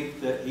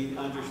believed that he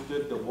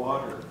understood the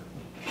water,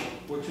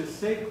 which is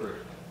sacred.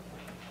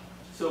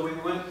 So we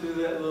went through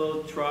that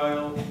little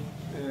trial,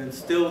 and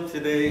still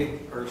today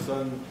our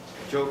son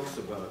jokes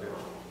about it.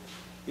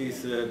 He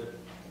said,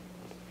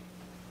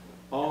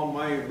 all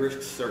my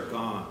risks are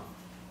gone.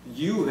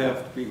 You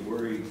have to be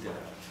worried, Dad.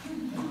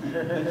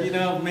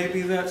 And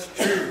maybe that's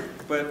true,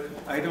 but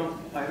I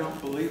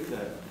don't believe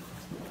that.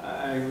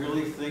 I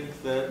really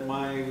think that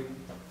my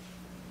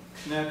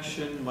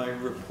connection, my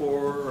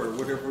rapport, or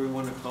whatever we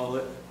want to call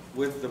it,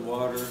 with the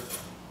water,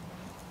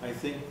 I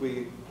think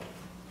we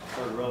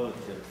are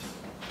relatives.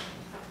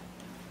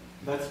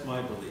 That's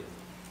my belief.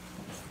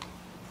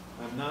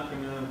 I'm not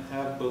going to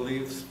have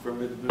beliefs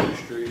from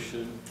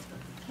administration.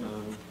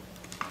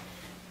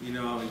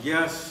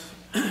 Yes,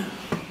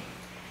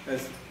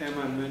 as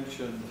Emma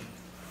mentioned,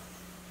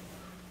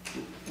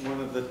 one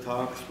of the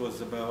talks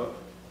was about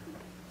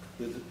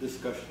the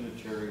discussion of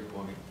Cherry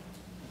Point.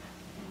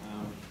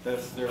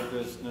 That's their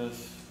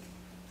business.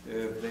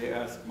 If they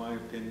ask my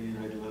opinion,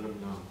 I'd let them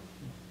know.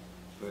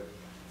 But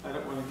I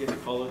don't want to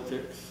get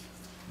politics.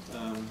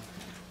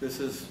 This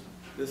is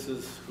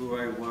who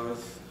I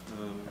was.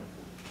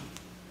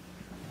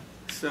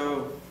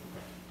 So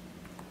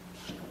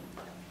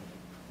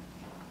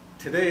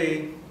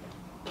today,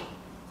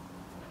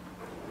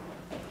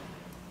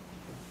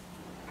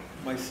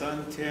 my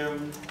son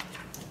Tim,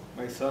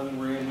 my son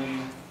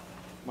Raymond,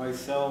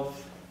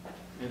 myself,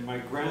 and my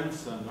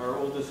grandson, our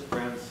oldest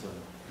grandson,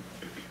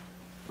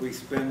 we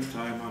spend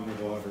time on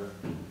the water.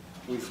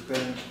 We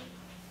spend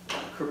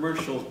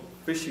commercial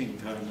fishing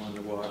time on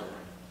the water.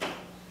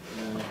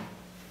 And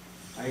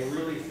I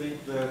really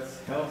think that's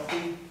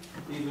healthy,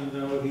 even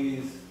though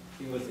he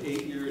was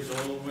 8 years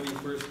old when he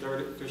first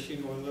started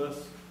fishing with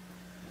us.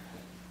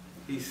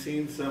 He's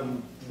seen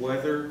some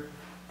weather.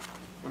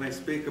 When I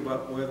speak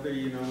about weather,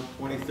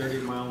 20, 30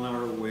 mile an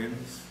hour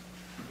winds.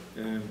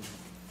 And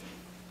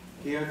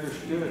he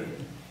understood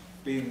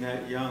being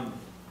that young.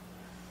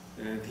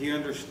 And he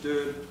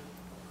understood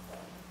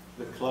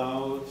the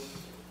clouds,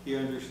 he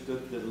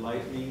understood the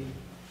lightning.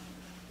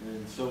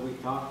 And so we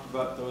talked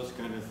about those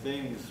kind of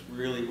things,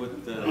 really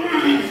with the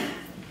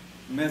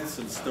myths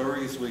and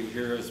stories we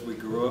hear as we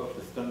grow up.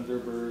 The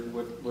Thunderbird,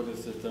 what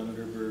is the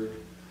Thunderbird?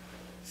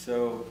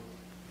 So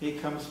he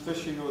comes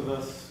fishing with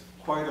us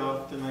quite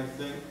often, I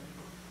think.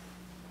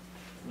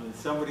 And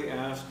somebody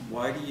asked,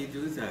 why do you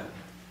do that?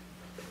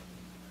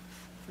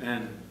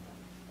 And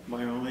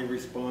my only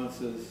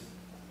response is,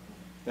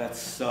 that's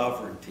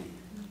sovereignty.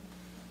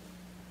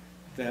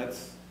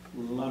 That's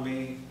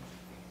Lummi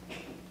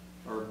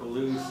or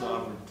Ballew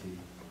sovereignty.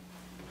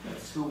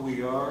 That's who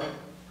we are.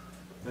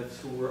 That's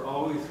who we're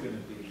always going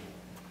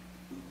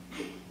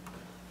to be.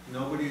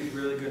 Nobody's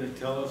really going to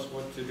tell us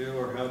what to do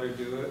or how to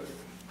do it.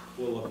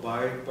 We'll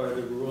abide by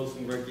the rules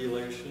and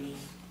regulations.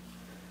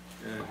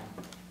 And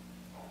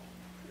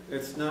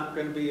it's not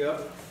going to be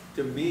up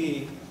to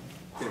me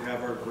to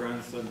have our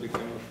grandson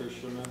become a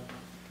fisherman.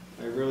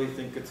 I really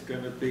think it's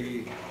going to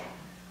be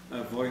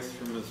a voice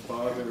from his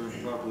father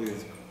and probably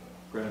his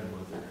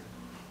grandmother.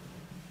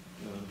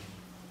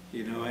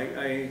 You know,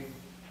 I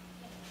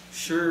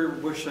sure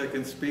wish I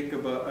could speak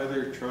about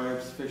other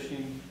tribes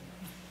fishing.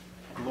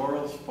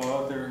 Laurel's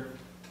father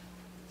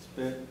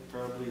spent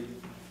probably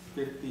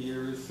 50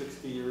 years,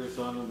 60 years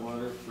on the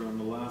water from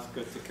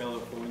Alaska to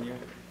California,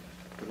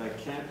 but I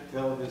can't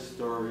tell his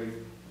story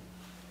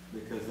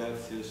because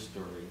that's his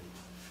story.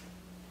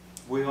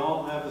 We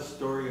all have a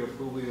story of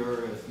who we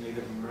are as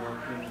Native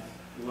Americans,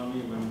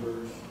 Lummi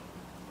members,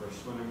 or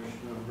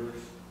Swinomish members.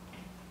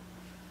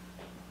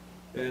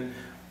 And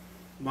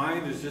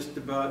mine is just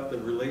about the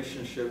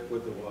relationship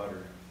with the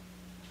water.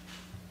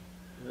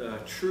 A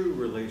true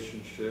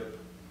relationship.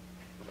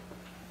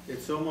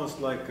 It's almost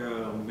like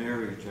a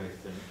marriage, I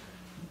think.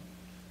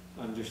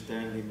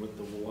 Understanding what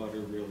the water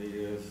really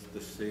is, the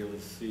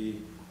Salish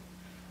Sea.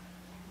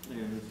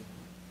 And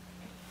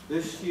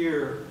this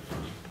year,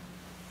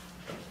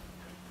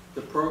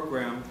 the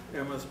program,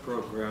 Emma's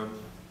program,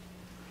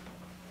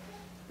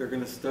 they're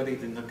going to study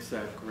the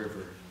Nooksack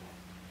River.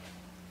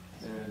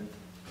 And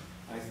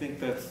I think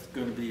that's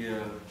going to be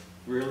a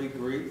really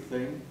great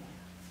thing.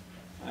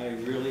 I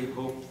really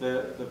hope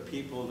that the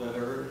people that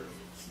are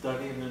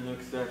studying the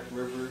Nooksack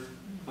River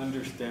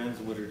understands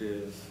what it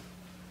is.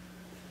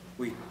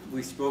 We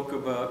spoke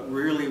about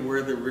really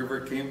where the river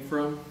came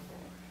from.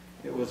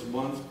 It was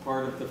once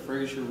part of the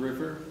Fraser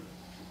River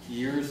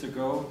years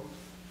ago.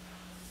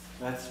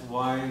 That's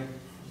why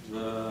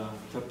the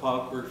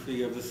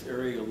topography of this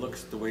area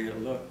looks the way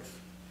it looks.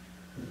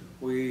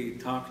 We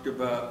talked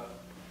about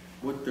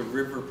what the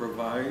river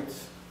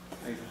provides.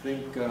 I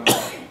think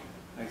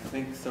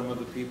some of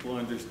the people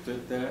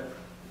understood that,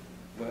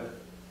 but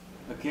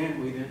again,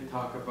 we didn't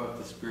talk about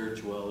the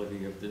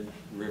spirituality of the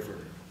river.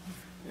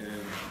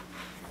 And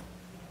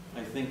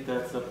I think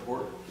that's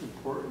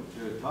important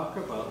to talk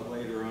about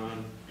later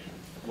on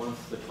once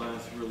the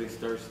class really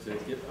starts to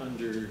get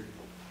underway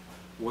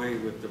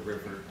with the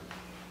river.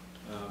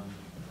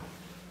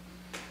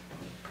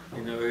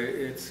 You know,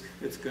 it's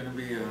going to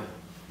be a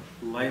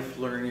life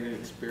learning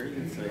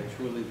experience. I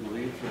truly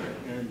believe that.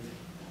 And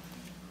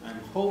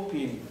I'm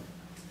hoping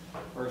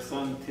our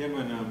son Tim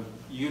and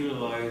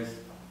utilize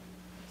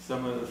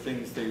some of the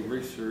things they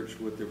research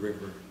with the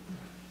river.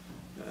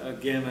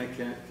 Again, I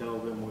can't tell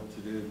them what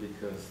to do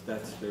because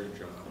that's their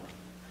job.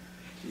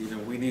 You know,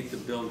 we need to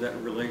build that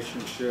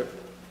relationship,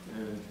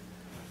 and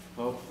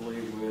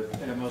hopefully with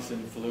Emma's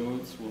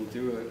influence, we'll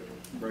do it.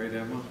 Right,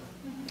 Emma?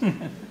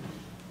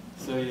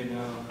 So, you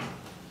know,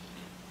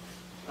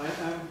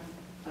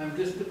 I'm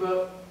just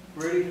about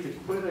ready to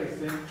quit, I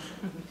think.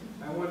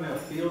 I want to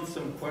field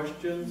some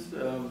questions.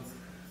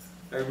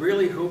 I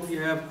really hope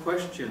you have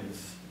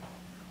questions.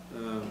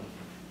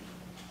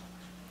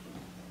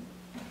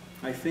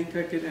 I think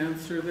I could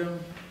answer them.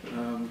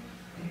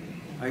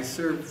 I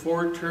served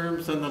 4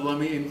 terms on the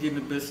Lummi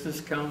Indian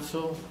Business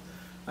Council.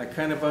 I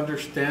kind of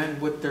understand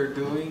what they're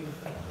doing,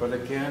 but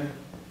again,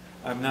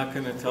 I'm not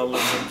going to tell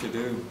them what to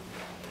do.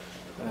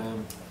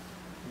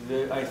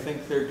 I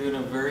think they're doing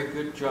a very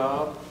good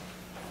job,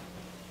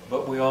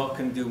 but we all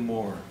can do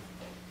more.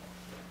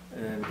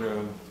 And,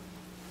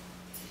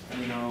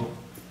 you know,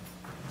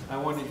 I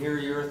want to hear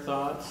your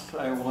thoughts.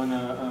 I want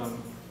to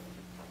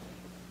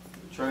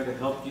try to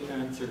help you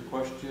answer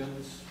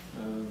questions.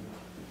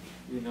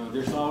 You know,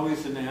 there's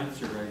always an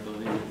answer, I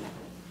believe.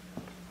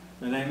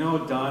 And I know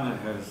Donna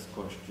has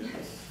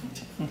questions.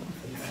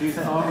 She's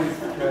always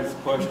has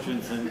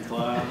questions in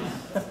class.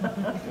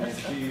 And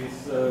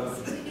she's, you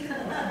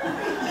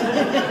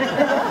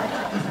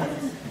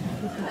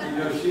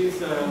know,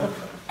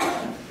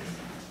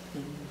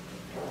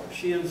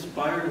 she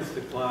inspires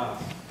the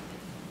class.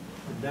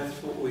 And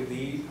that's what we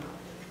need,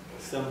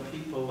 some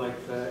people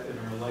like that in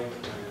our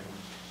lifetime.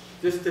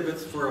 Just if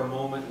it's for a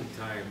moment in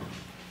time.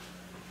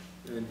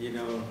 And you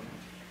know,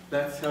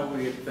 that's how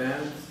we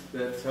advance,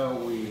 that's how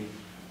we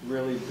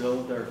really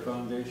build our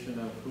foundation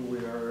of who we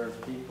are as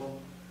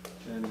people.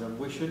 And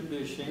we shouldn't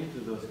be ashamed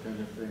of those kind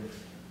of things.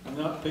 I'm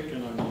not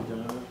picking on you,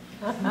 Donna.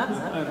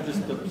 I'm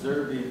just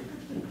observing.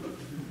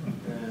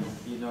 And,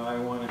 you know, I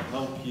want to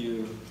help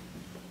you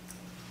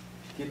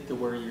get to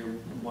where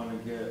you want to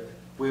get.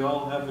 We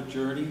all have a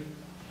journey.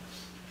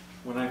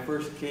 When I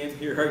first came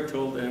here, I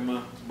told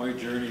Emma, my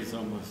journey's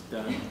almost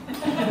done.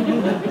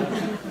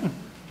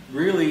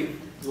 Really,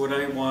 what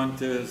I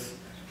want is,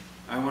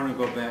 I want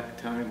to go back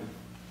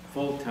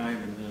full time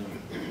in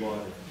the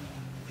water.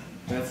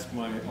 That's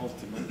my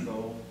ultimate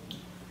goal.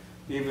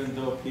 Even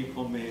though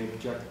people may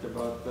object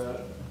about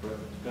that, but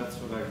that's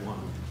what I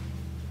want.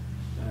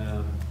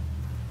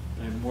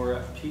 I'm more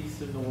at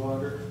peace in the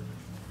water.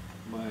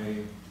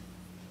 My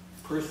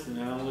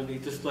personality,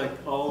 just like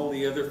all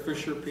the other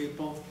fisher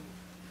people,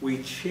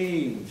 we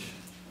change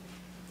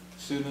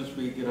as soon as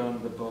we get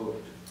on the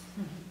boat.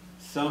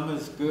 Some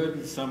is good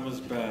and some is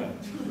bad.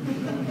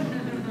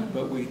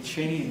 But we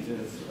change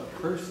as a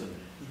person.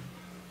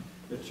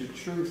 It's your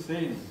true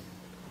thing.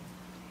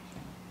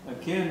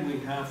 Again, we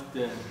have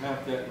to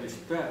have that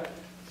respect.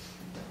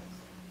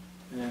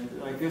 And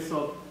I guess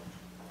I'll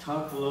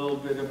talk a little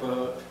bit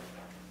about,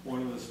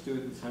 one of the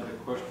students had a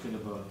question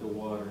about the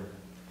water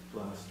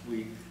last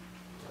week.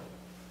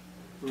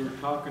 We were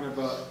talking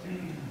about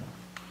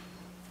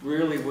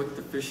really what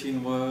the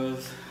fishing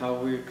was, how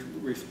we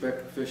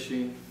respect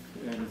fishing,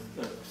 and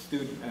a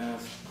student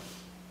asked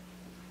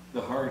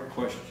the hard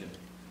question,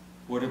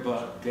 what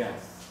about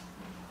death?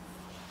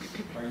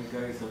 Are you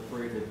guys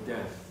afraid of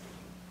death?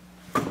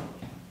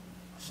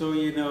 So,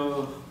 you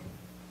know,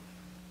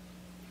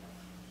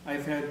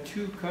 I've had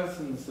 2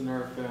 cousins in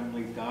our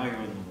family die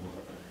on the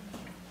water.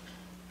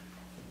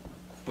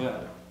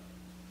 But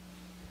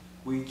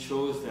we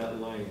chose that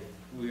life.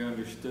 We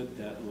understood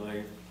that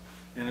life.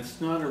 And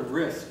it's not a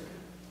risk.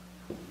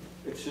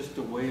 It's just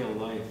a way of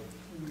life.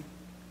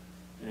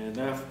 And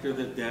after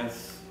the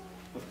deaths,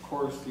 of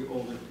course, the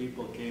older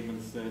people came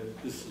and said,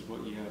 this is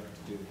what you have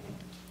to do.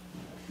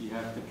 You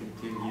have to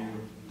continue.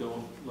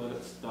 Don't let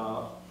it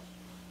stop.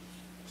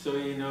 So,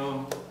 you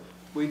know,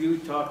 we do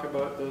talk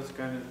about those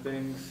kind of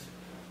things.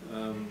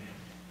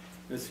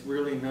 It's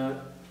really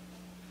not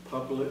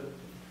public,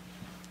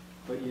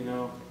 but, you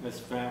know, as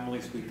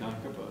families, we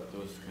talk about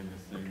those kind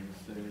of things.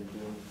 And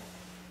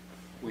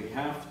we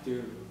have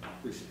to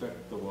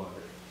respect the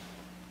water.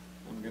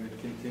 I'm going to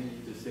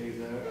continue to say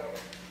that.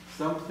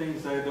 Some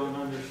things I don't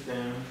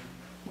understand.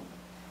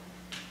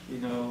 You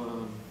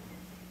know,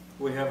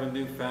 we have a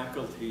new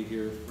faculty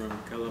here from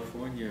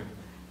California.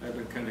 I've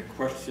been kind of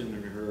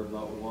questioning her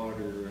about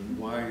water and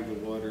why the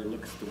water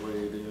looks the way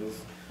it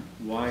is.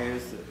 Why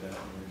is it that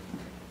way?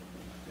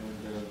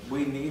 And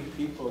we need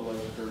people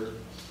like her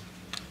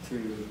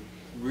to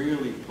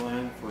really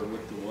plan for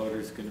what the water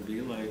is going to be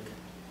like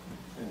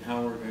and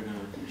how we're going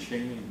to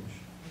change.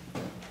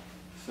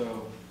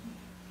 So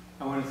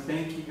I want to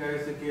thank you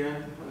guys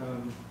again.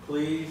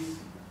 Please,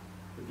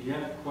 if you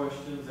have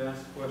questions,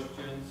 ask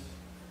questions.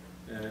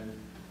 And,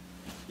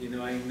 you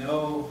know, I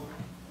know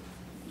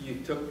you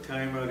took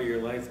time out of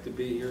your life to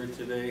be here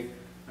today.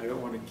 I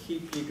don't want to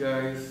keep you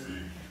guys.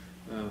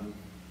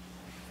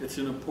 It's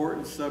an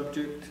important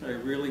subject. I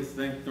really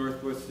thank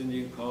Northwest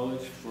Indian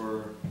College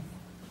for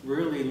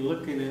really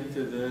looking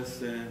into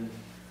this and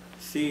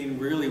seeing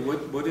really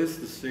what is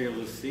the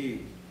Salish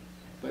Sea.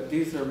 But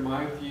these are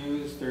my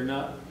views. They're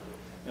not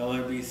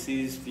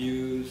LRBC's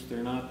views.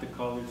 They're not the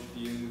college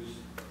views.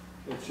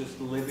 It's just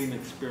living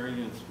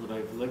experience, what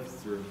I've lived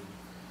through.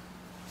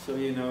 So,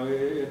 you know,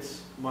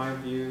 it's my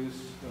views.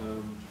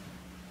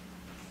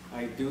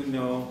 I do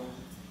know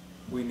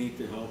we need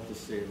to help the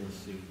Salish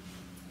Sea.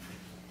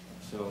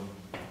 So,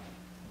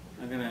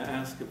 I'm going to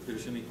ask if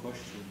there's any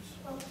questions.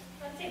 Well,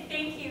 let's say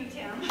thank you,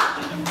 Tim. And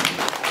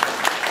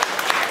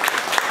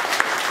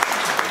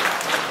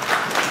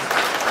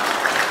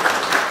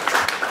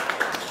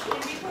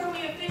before we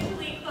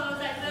officially close,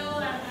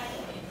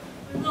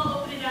 we will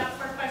open it up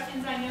for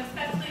questions. I know,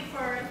 especially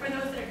for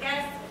those that are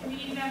guests,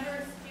 community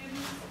members,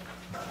 students,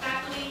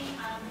 faculty,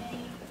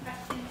 any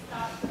questions,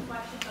 thoughts,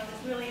 reflections on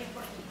this really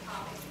important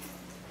topic.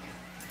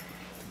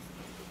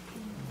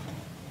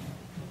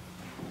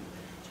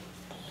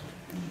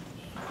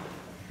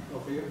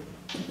 Over here.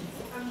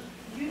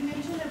 You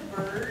mentioned a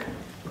bird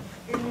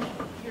in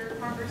your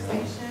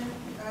conversation,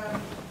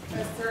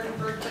 a certain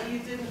bird, but you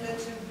didn't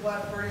mention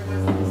what bird it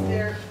was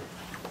there.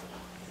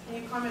 Can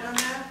you comment on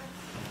that?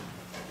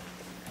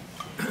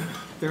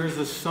 There's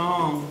a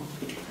song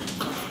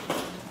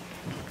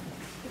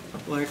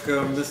like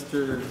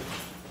Mr.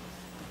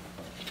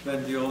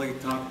 Bendioli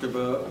talked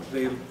about.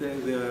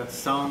 The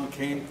song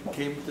came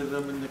to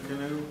them in the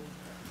canoe.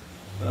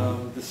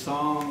 The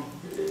song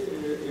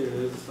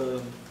is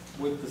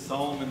with the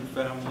Solomon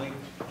family.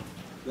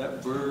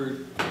 That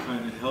bird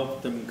kind of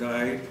helped them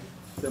guide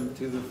them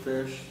to the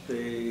fish.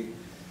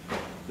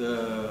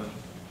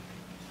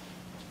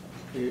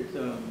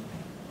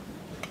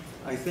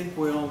 I think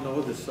we all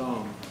know the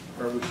song,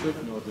 or we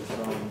should know the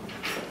song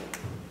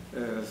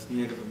as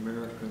Native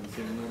Americans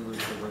and members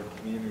of our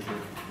community.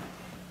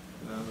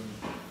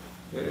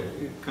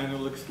 It kind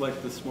of looks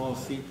like the small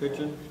sea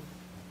pigeon.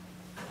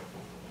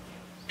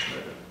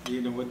 Do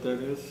you know what that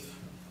is?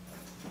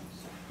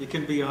 You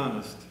can be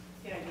honest.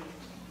 Yeah, I do.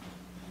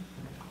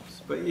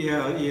 But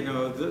yeah, you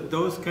know,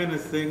 those kind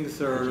of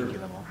things are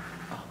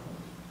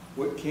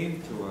what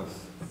came to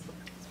us.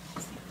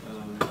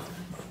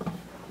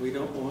 We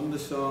don't own the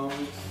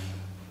songs.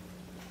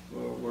 We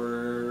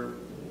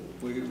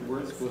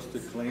weren't supposed to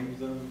claim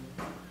them.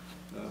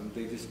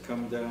 They just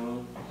come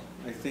down.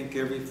 I think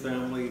every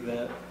family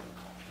that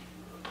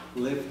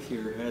lived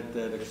here had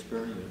that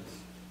experience.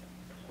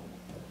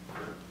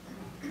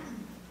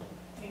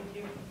 Thank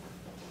you.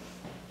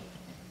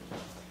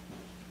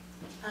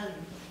 I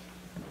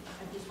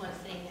just want to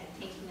say that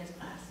taking this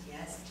class,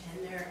 yes,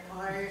 and there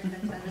are a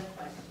ton of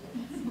questions.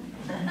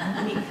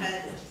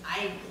 Because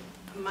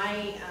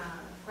my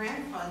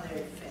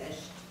grandfather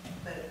fished,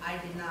 but I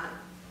did not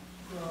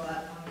grow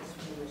up on the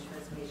Salish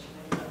reservation.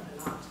 I grew up in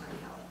Oxnard,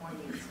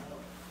 California, so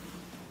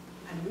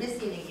I'm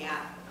missing a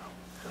gap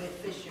with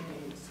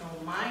fishermen. So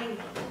my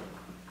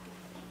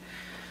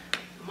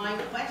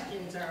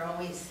questions are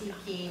always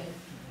seeking,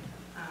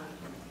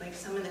 like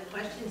some of the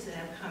questions that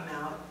have come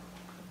out,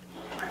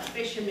 are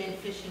fishermen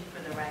fishing for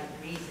the right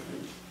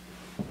reason?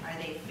 Are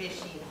they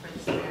fishing for the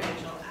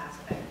spiritual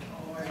aspect,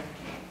 or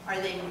are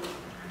they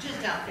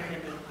just out there to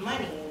make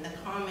money? And the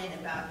comment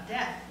about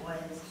death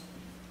was,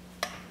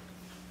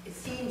 it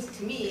seems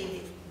to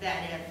me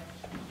that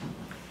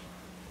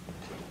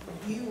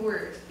if you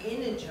were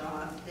in a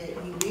job that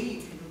you knew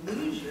you could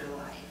lose your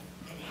life,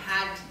 it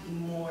had to be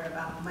more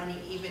about money,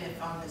 even if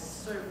on the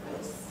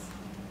surface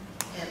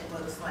it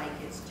looks like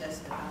it's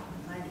just about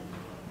the money.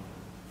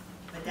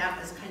 But that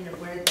was kind of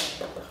where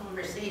the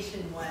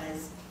conversation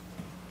was,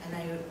 and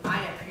I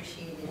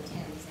appreciated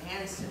Tim's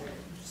answer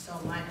so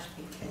much,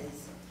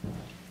 because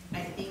I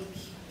think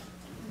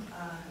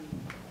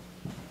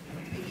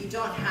if you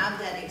don't have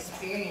that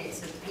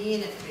experience of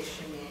being a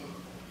fisherman,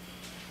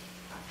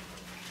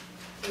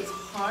 it's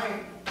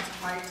hard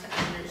to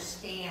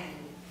understand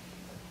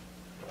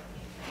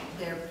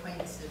their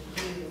points of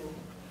view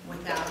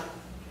without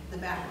the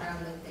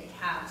background that they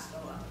have. So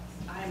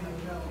I'm a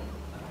real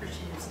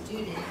appreciative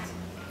student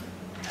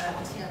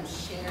of Tim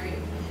sharing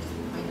his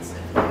points of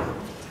view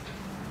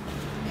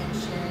and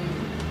sharing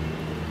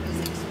his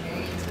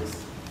experiences,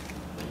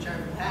 which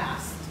are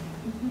vast.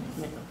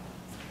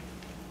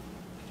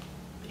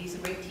 But he's a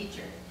great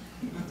teacher.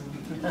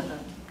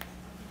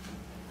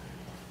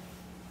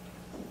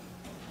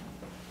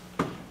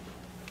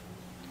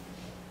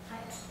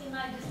 I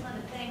just want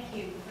to thank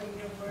you for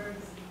your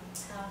words,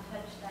 how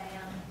touched I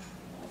am,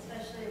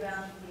 especially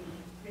around the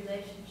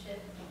relationship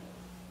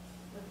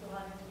with the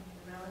water,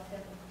 the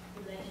relative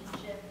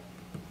relationship.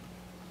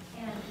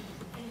 And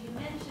as you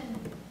mentioned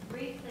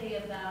briefly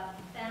about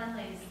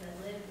families that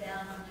live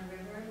down on the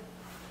river,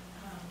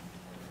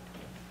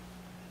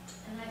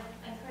 and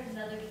I've heard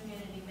another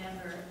community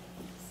member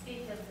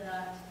speak of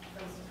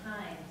those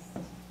times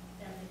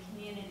and the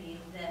community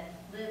that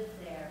lived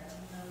there in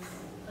those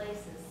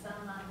places,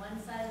 some on one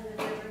side of the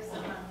river,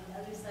 some on the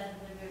other side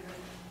of the river.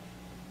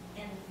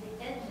 And the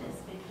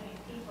edges between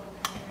people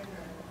and the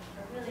river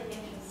are really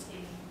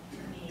interesting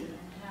to me,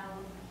 and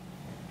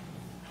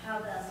how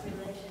those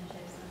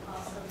relationships and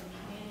also the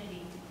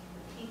community,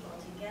 the people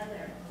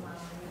together along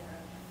the river.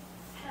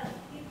 Have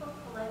people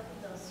collected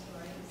those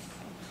stories?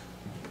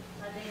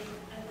 Are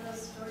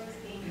those stories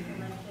being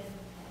collected?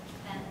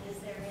 And is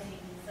there any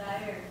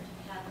desire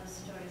to have those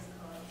stories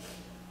collected?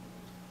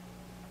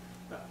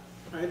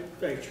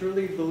 I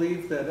truly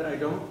believe that. I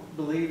don't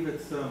believe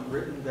it's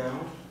written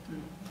down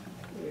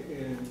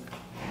in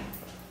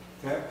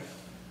text.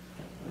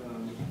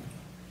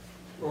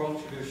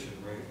 Oral tradition,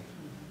 right?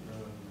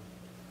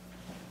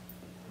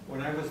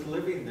 When I was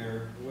living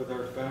there with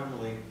our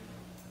family,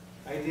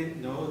 I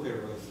didn't know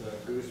there was a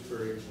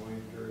Gooseberry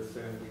Point or a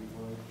Sandy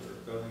Point or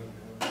Bellingham.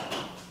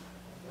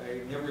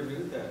 I never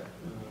knew that.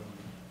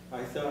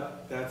 I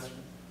thought that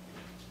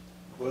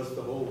was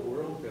the whole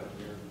world down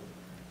here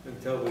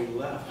until we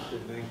left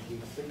in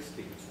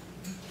 1960.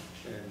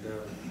 And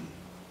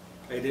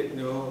I didn't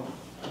know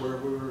where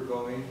we were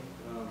going,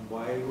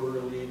 why we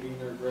were leaving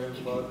our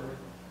grandfather.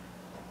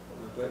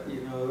 But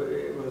you know,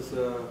 it was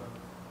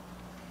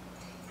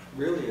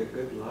really a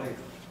good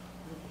life.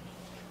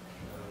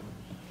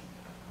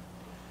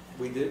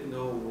 We didn't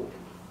know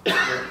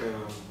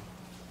what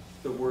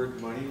the word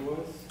money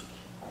was.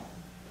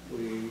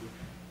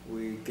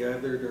 We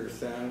gathered our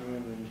salmon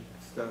and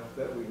stuff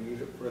that we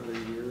needed for the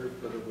year,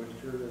 for the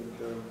winter,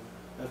 and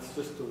that's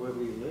just the way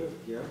we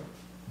lived, yeah.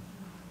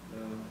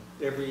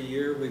 Every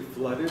year we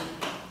flooded,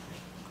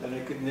 and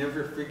I could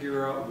never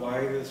figure out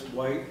why this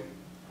white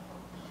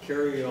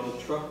carry-all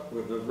truck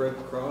with a Red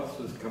Cross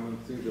was coming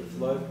through the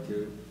flood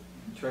to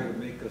try to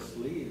make us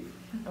leave.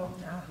 Oh,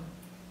 no.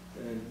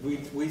 And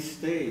we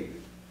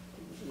stayed.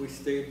 We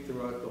stayed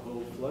throughout the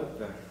whole flood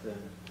back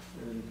then.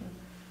 And,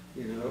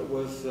 you know, it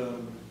was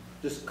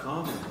just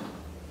common.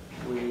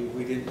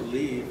 We didn't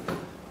leave,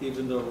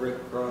 even though Red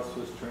Cross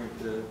was trying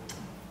to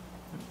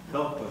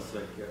help us,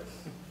 I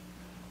guess.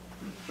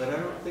 But I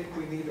don't think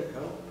we needed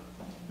help,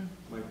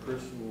 my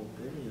personal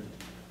opinion.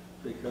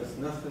 because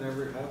nothing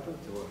ever happened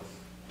to us.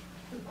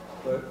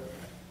 But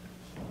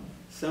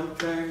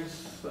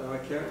sometimes, I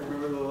can't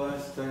remember the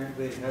last time,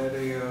 they had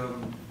a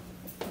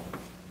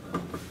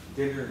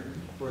dinner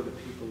for the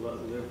people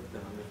that lived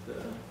down at the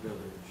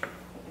village.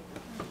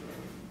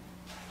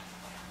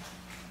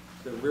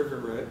 The River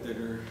Rat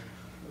dinner,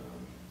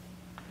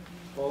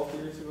 12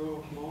 years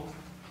ago, most,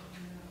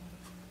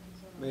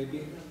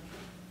 maybe.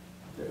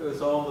 It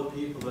was all the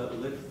people that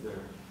lived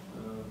there.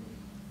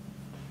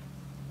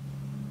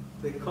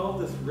 They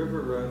called us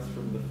river rats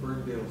from the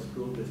Ferndale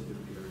School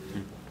District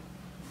area.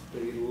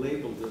 They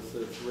labeled us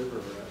as river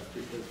rats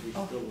because we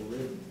still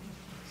lived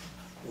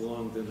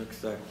along the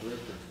Nooksack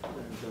River.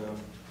 And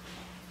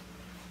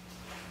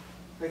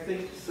I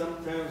think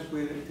sometimes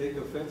we didn't take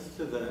offense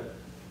to that.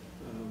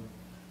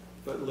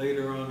 But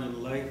later on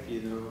in life,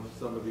 you know,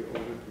 some of the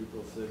older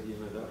people said, you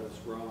know, that was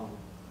wrong.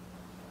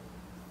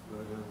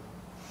 But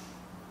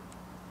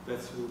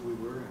that's who we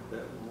were at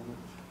that moment.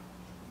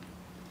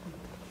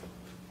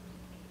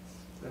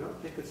 I don't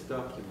think it's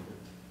documented.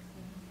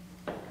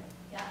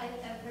 Yeah,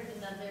 I've heard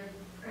another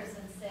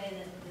person say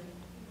that the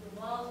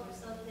walls were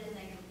so thin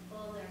they could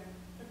put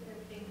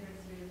their finger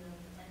through them,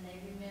 and they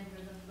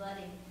remember the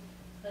flooding,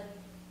 but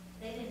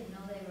they didn't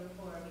know they were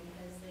poor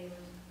because they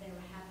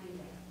were happy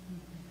there.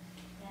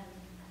 And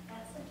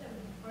that's such an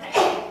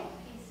important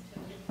piece to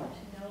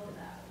know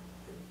about.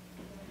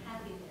 They were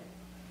happy there.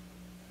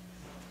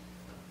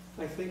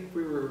 I think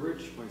we were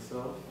rich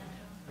myself.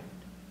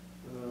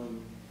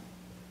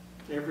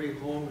 Every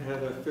home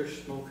had a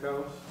fish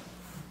smokehouse.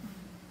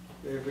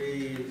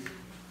 Every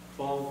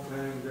fall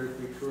time there'd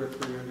be 200 or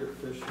 300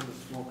 fish in the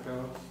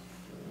smokehouse.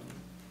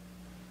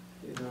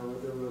 You know,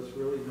 there was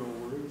really no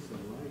worries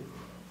in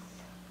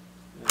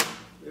life.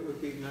 It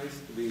would be nice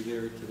to be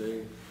there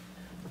today,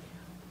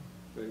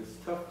 but it's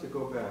tough to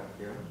go back,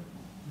 yeah?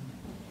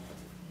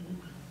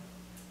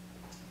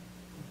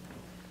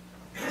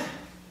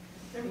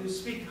 And you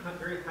speak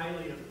very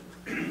highly of,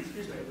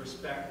 excuse me, of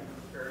respect and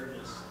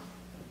preparedness,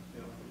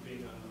 you know, for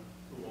being on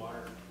the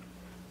water.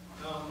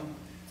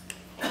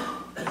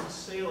 As a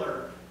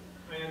sailor,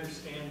 I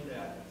understand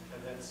that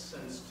in that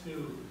sense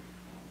too.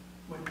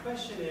 My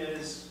question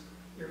is,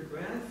 your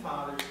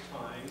grandfather's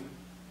time,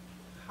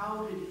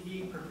 how did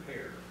he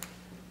prepare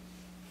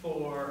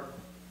for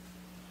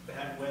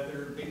bad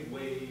weather, big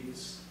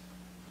waves,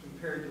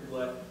 compared to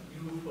what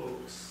you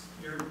folks,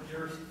 your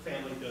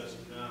family does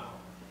now?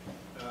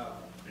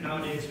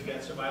 Nowadays we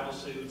got survival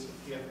suits and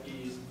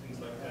PFDs and things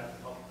like that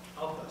to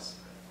help us.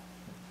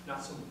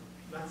 Not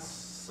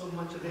so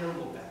much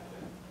available back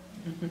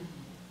then.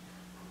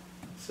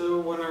 So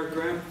when our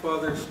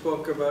grandfather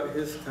spoke about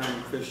his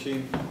time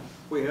fishing,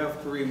 we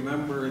have to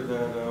remember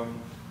that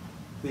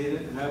they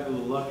didn't have the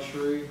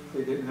luxury,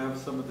 they didn't have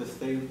some of the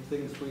same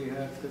things we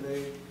have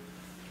today.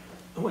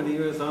 When he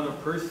was on a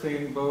purse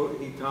seine boat,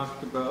 he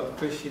talked about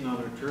fishing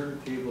on a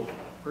turntable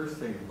purse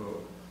seine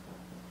boat.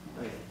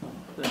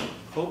 I'm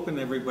hoping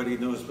everybody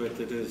knows what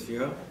it is,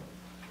 yeah?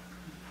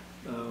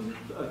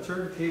 A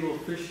turntable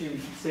fishing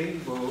seine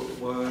boat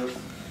was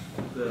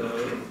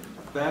the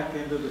back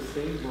end of the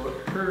seine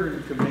boat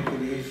turned to make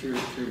it easier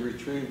to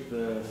retrieve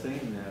the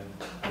seine net.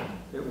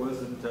 It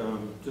wasn't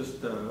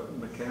just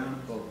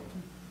mechanical.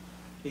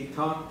 He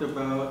talked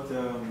about,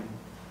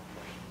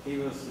 he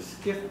was the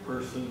skiff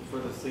person for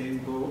the seine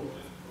boat,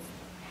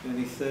 and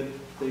he said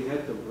they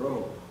had to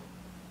row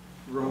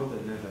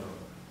the net out.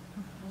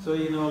 So,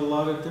 you know, a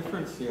lot of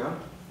difference, yeah?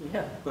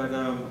 Yeah. But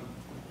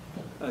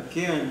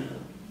again,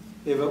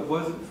 if it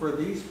wasn't for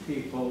these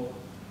people,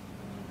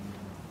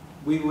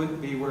 we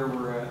wouldn't be where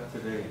we're at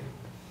today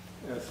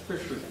as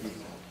fisher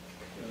people,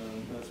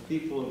 as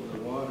people of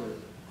the water,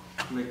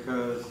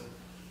 because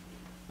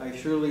I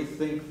surely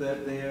think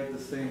that they had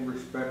the same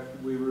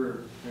respect we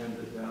were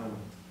handed down.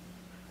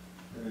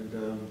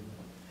 And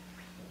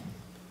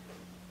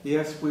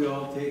yes, we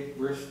all take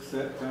risks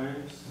at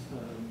times.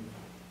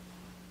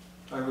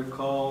 I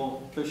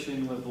recall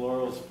fishing with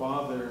Laurel's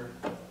father.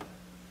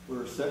 We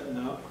were setting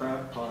out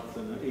crab pots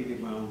in an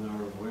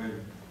 80-mile-an-hour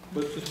wind,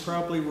 which is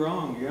probably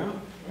wrong, yeah?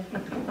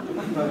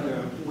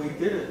 But we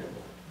did it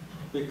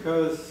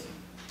because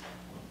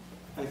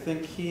I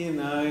think he and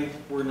I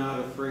were not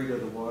afraid of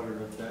the water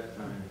at that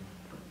time.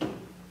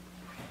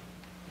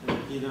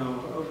 And, you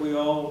know, we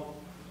all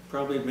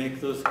probably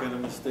make those kind of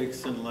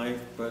mistakes in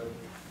life, but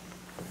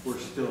we're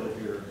still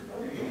here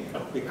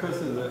because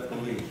of that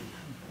belief.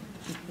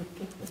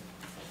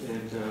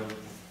 And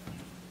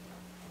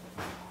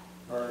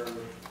our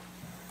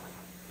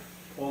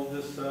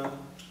oldest son,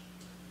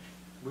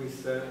 we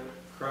set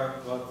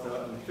crab pots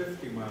out in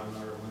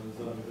 50-mile-an-hour winds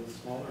on the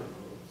smaller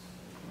boats.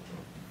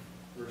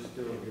 We're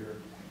still here.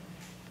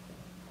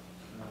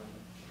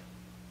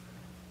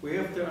 We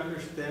have to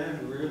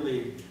understand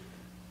really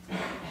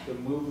the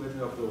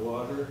movement of the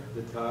water,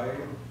 the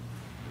tide.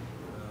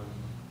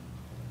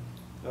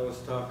 I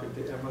was talking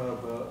to Emma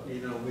about,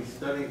 you know, we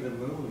study the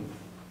moon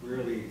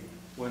really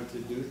when to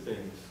do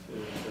things.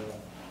 And,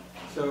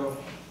 so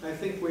I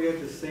think we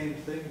had the same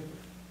thing,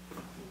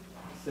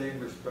 same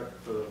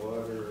respect for the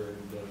water,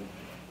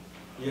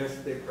 and Yes,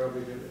 they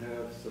probably didn't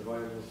have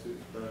survival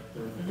suits back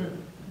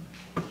then.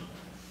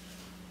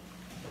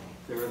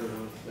 They were the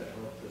ones that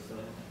helped us out.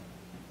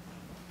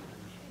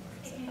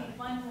 If you need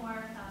one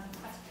more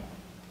question.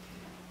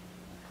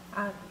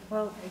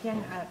 Well,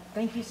 again,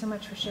 thank you so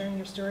much for sharing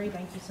your story.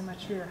 Thank you so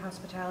much for your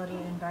hospitality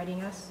and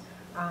inviting us.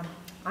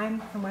 I'm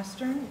from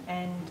Western,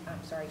 and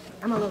I'm sorry,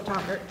 I'm a little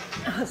talker.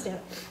 I'll stand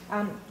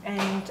up.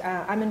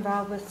 I'm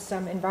involved with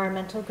some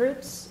environmental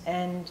groups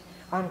and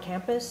on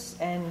campus,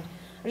 and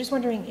I'm just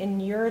wondering, in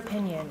your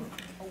opinion,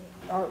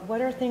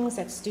 what are things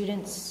that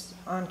students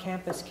on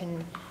campus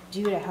can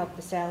do to help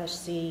the Salish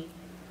Sea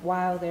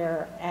while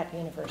they're at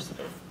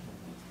university?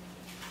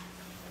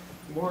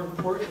 More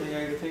importantly,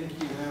 I think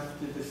you have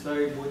to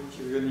decide what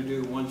you're going to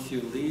do once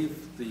you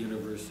leave the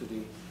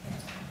university.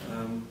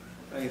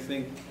 I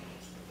think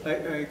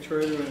I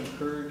try to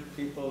encourage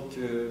people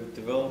to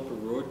develop a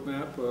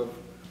roadmap of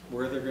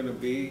where they're going to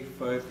be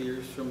 5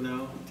 years from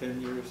now,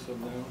 10 years from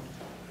now.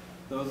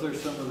 Those are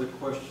some of the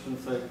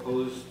questions I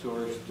pose to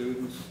our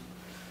students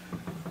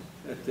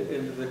at the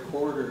end of the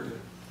quarter.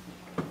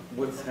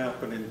 What's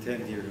happening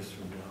 10 years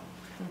from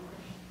now,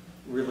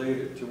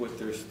 related to what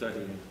they're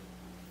studying.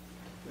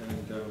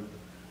 And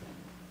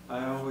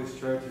I always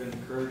try to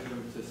encourage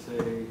them to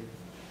say,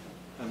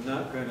 I'm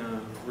not going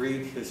to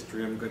read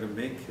history, I'm going to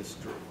make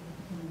history.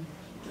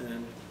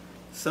 And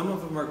some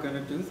of them are going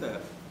to do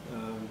that.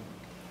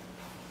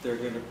 They're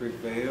going to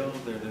prevail,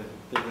 they're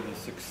going to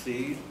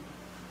succeed,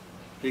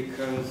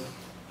 because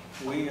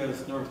we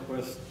as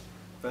Northwest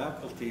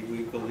faculty,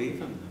 we believe in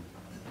them,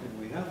 and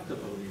we have to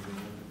believe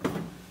in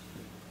them,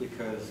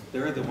 because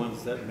they're the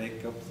ones that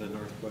make up the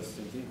Northwest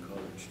Indian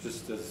College,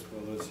 just as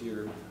well as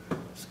your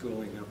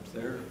schooling up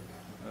there.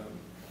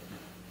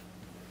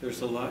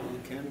 There's a lot you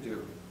can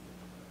do.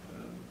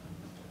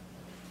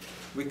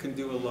 We can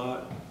do a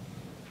lot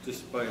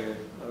just by an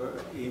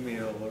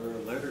email or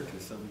a letter to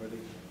somebody.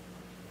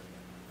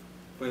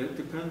 But it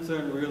depends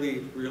on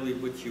really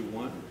what you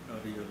want out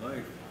of your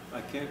life.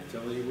 I can't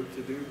tell you what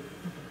to do,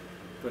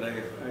 but I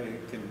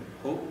can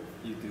hope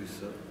you do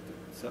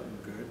something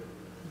good.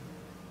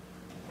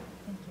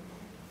 Thank you.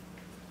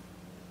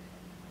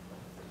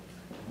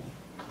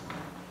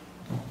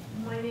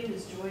 My name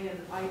is Joy,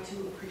 and I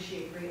too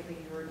appreciate greatly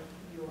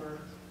your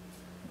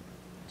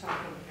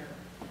talking here.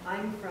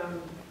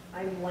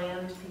 I'm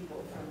land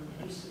people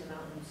from east of the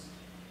mountains.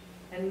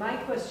 And my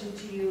question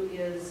to you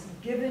is,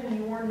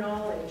 given your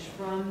knowledge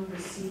from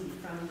the sea,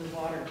 from the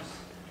waters,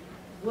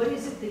 what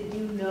is it that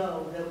you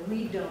know that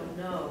we don't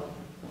know,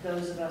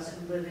 those of us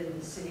who live in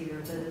the city or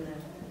live in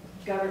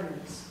the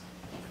governments,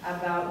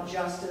 about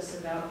justice,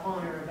 about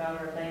honor, about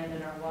our land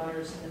and our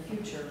waters in the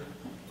future?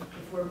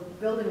 If we're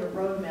building a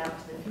roadmap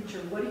to the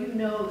future, what do you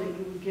know that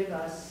you would give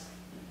us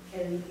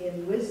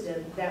in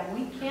wisdom that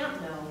we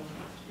can't know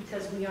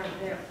because we aren't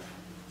there?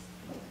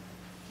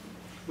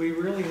 We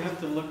really have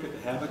to look at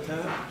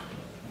habitat.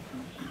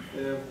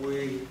 If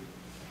we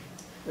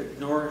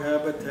ignore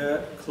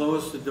habitat,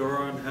 close the door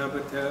on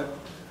habitat,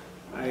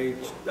 I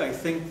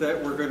think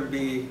that we're going to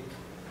be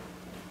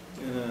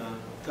in a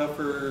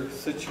tougher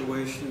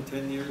situation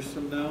 10 years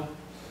from now.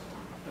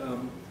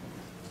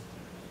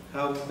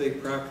 How they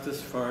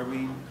practice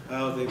farming,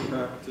 how they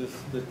practice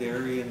the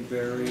dairy and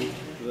berry,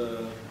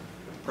 the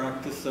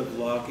practice of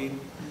logging.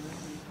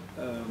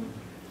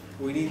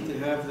 We need to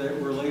have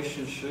that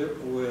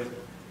relationship with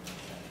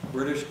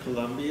British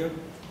Columbia.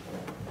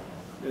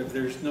 If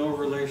there's no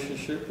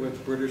relationship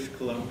with British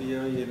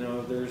Columbia, you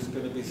know, there's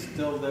going to be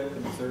still that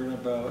concern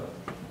about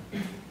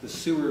the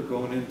sewer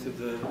going into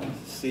the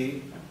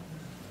sea.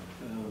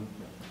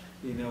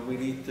 You know, we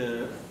need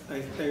to,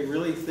 I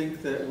really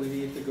think that we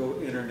need to go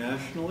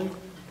internationally,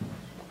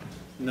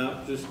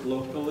 not just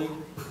locally.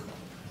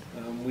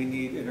 We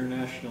need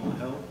international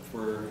help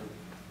for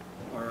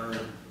our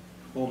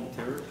home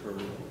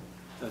territory.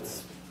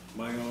 That's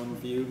my own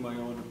view, my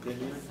own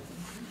opinion.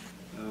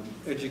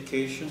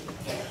 Education,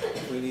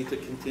 we need to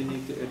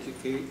continue to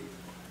educate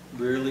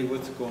really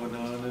what's going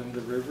on in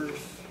the rivers.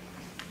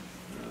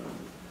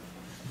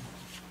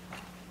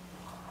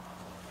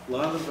 A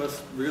lot of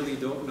us really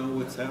don't know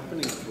what's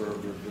happening to our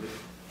rivers.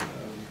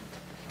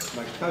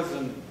 My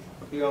cousin,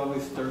 he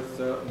always starts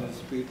out in his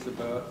speech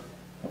about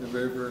the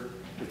river,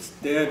 it's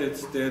dead,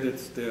 it's dead,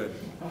 it's dead.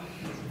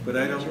 But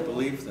I don't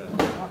believe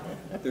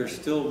that. There's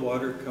still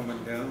water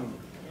coming down.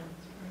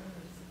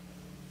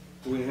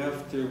 We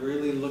have to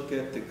really look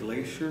at the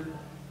glacier.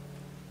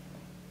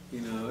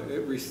 You know,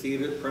 it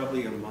receded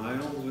probably a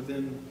mile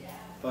within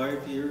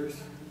 5 years.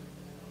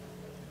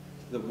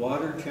 The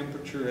water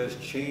temperature has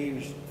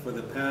changed for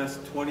the past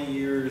 20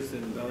 years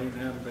in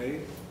Bellingham Bay.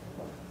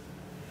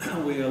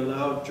 We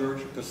allowed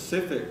Georgia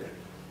Pacific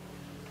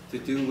to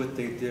do what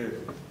they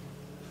did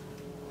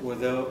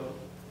without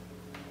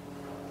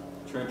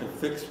trying to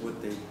fix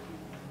what they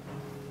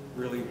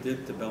really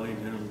did to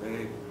Bellingham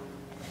Bay.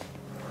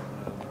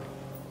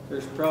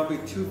 There's probably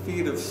 2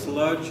 feet of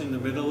sludge in the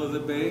middle of the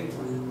bay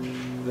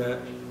that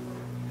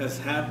has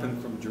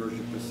happened from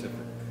Georgia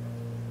Pacific.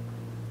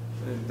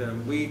 And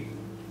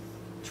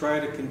try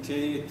to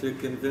continue to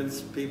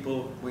convince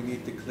people we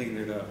need to clean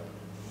it up.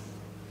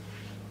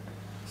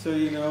 So,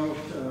 you know,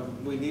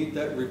 we need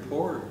that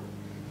report.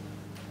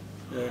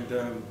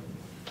 And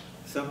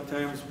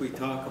sometimes we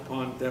talk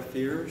upon deaf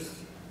ears.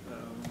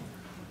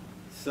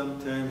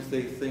 Sometimes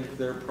they think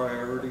their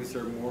priorities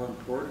are more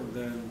important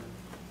than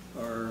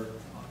our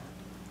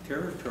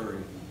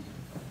territory.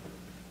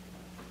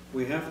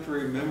 We have to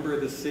remember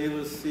the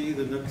Salish Sea,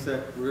 the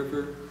Nooksack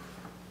River,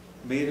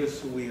 made us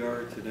who we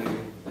are today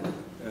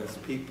as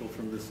people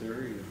from this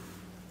area.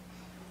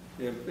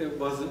 If it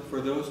wasn't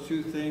for those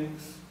two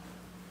things,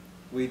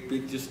 we'd be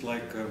just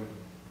like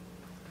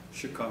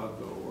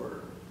Chicago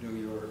or New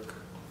York,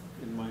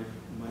 in my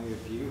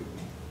view.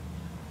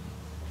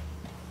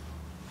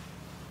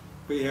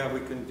 But yeah, we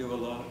can do a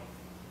lot.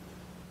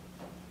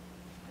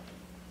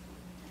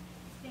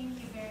 Thank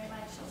you very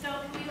much. So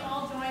can you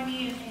all join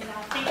me in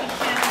thanking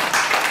Tim?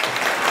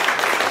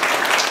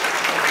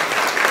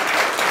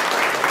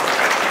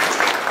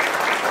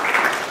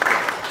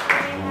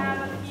 We have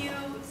a few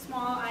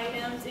small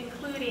items,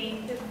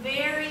 including the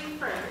very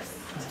first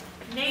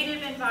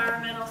native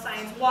environmental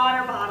science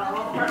water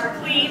bottle for our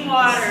clean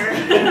water.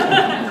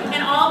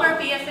 And all of our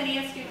BS and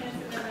ES students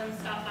in the room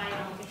stop by and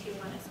I'll get you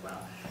one as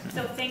well.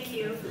 So thank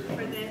you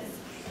for this.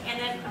 And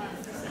then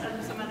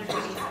some other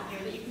goodies up here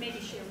that you can maybe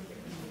share with your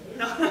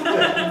no.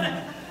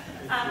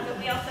 But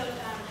we also,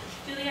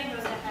 Julianne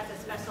Rosa has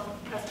a special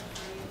present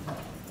for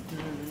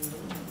you.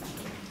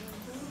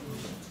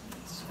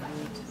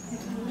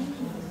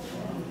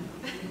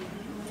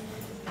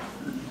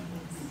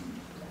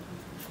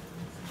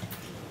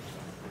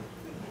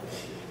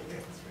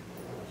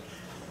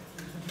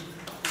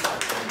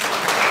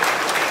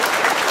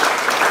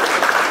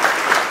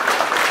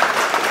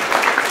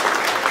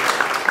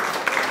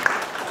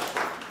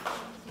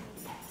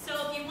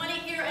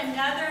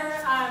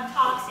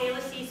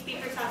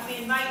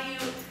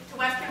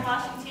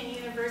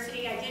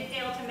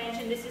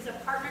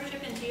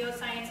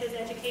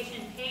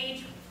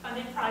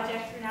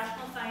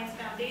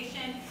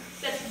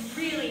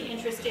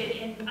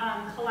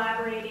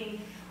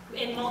 Collaborating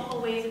in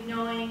multiple ways of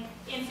knowing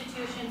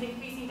institutions,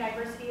 increasing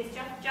diversity. Is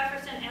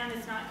Jefferson M.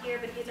 is not here,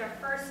 but he's our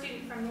first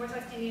student from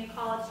Northwest Indian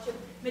College to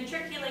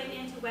matriculate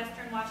into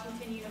Western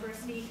Washington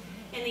University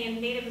in the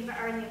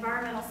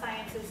environmental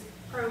sciences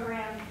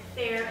program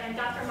there. And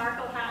Dr.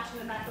 Marco Hatch in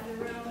the back of the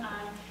room,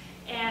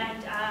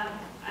 and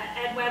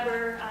Ed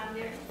Weber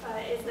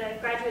is the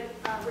graduate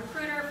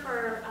recruiter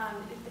for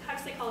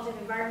Huxley College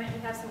of Environment.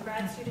 We have some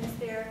grad students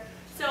there.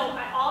 So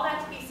all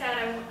that to be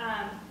said,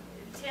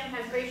 Tim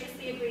has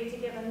graciously agreed to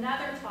give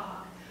another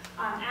talk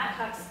at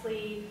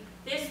Huxley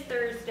this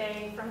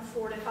Thursday from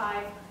 4 to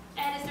 5.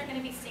 Ed, is there going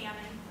to be salmon?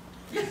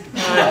 I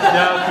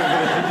doubt we're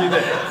going to do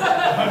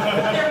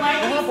that. There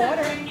might be some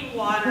drinking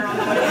water on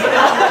the way.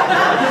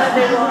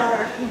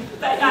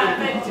 But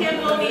Tim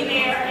will be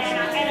there, and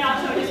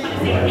also I just want to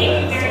say thank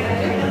you very much.